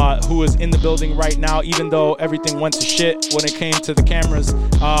 who is in the building right now. Even though everything went to shit when it came to the cameras,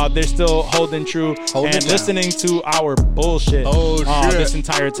 they're still holding true and listening to our bullshit this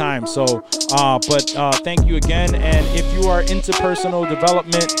entire time. So, thank you again. And if you are into personal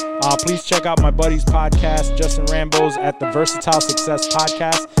development, please check out my buddy's podcast, Justin Rambo's, at the Versatile Success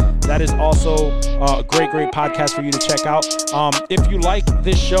Podcast. That is also a great podcast for you to check out. If you like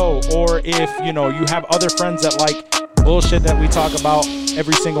this show, or if you have other friends that like bullshit that we talk about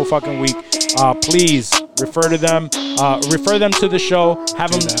every single fucking week, please refer to them. Refer them to the show.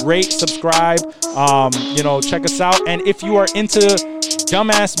 Have them rate, subscribe. Check us out. And if you are into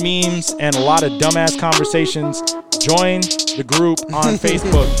dumbass memes and a lot of dumbass conversations, join the group on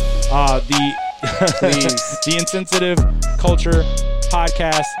Facebook. The Insensitive Culture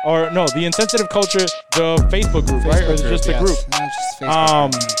Podcast, the Insensitive Culture, the Facebook group, right? Or just the group? Just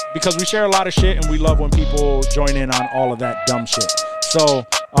Facebook. Because we share a lot of shit and we love when people join in on all of that dumb shit. So,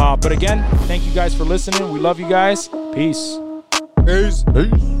 but again, thank you guys for listening. We love you guys. Peace. Peace.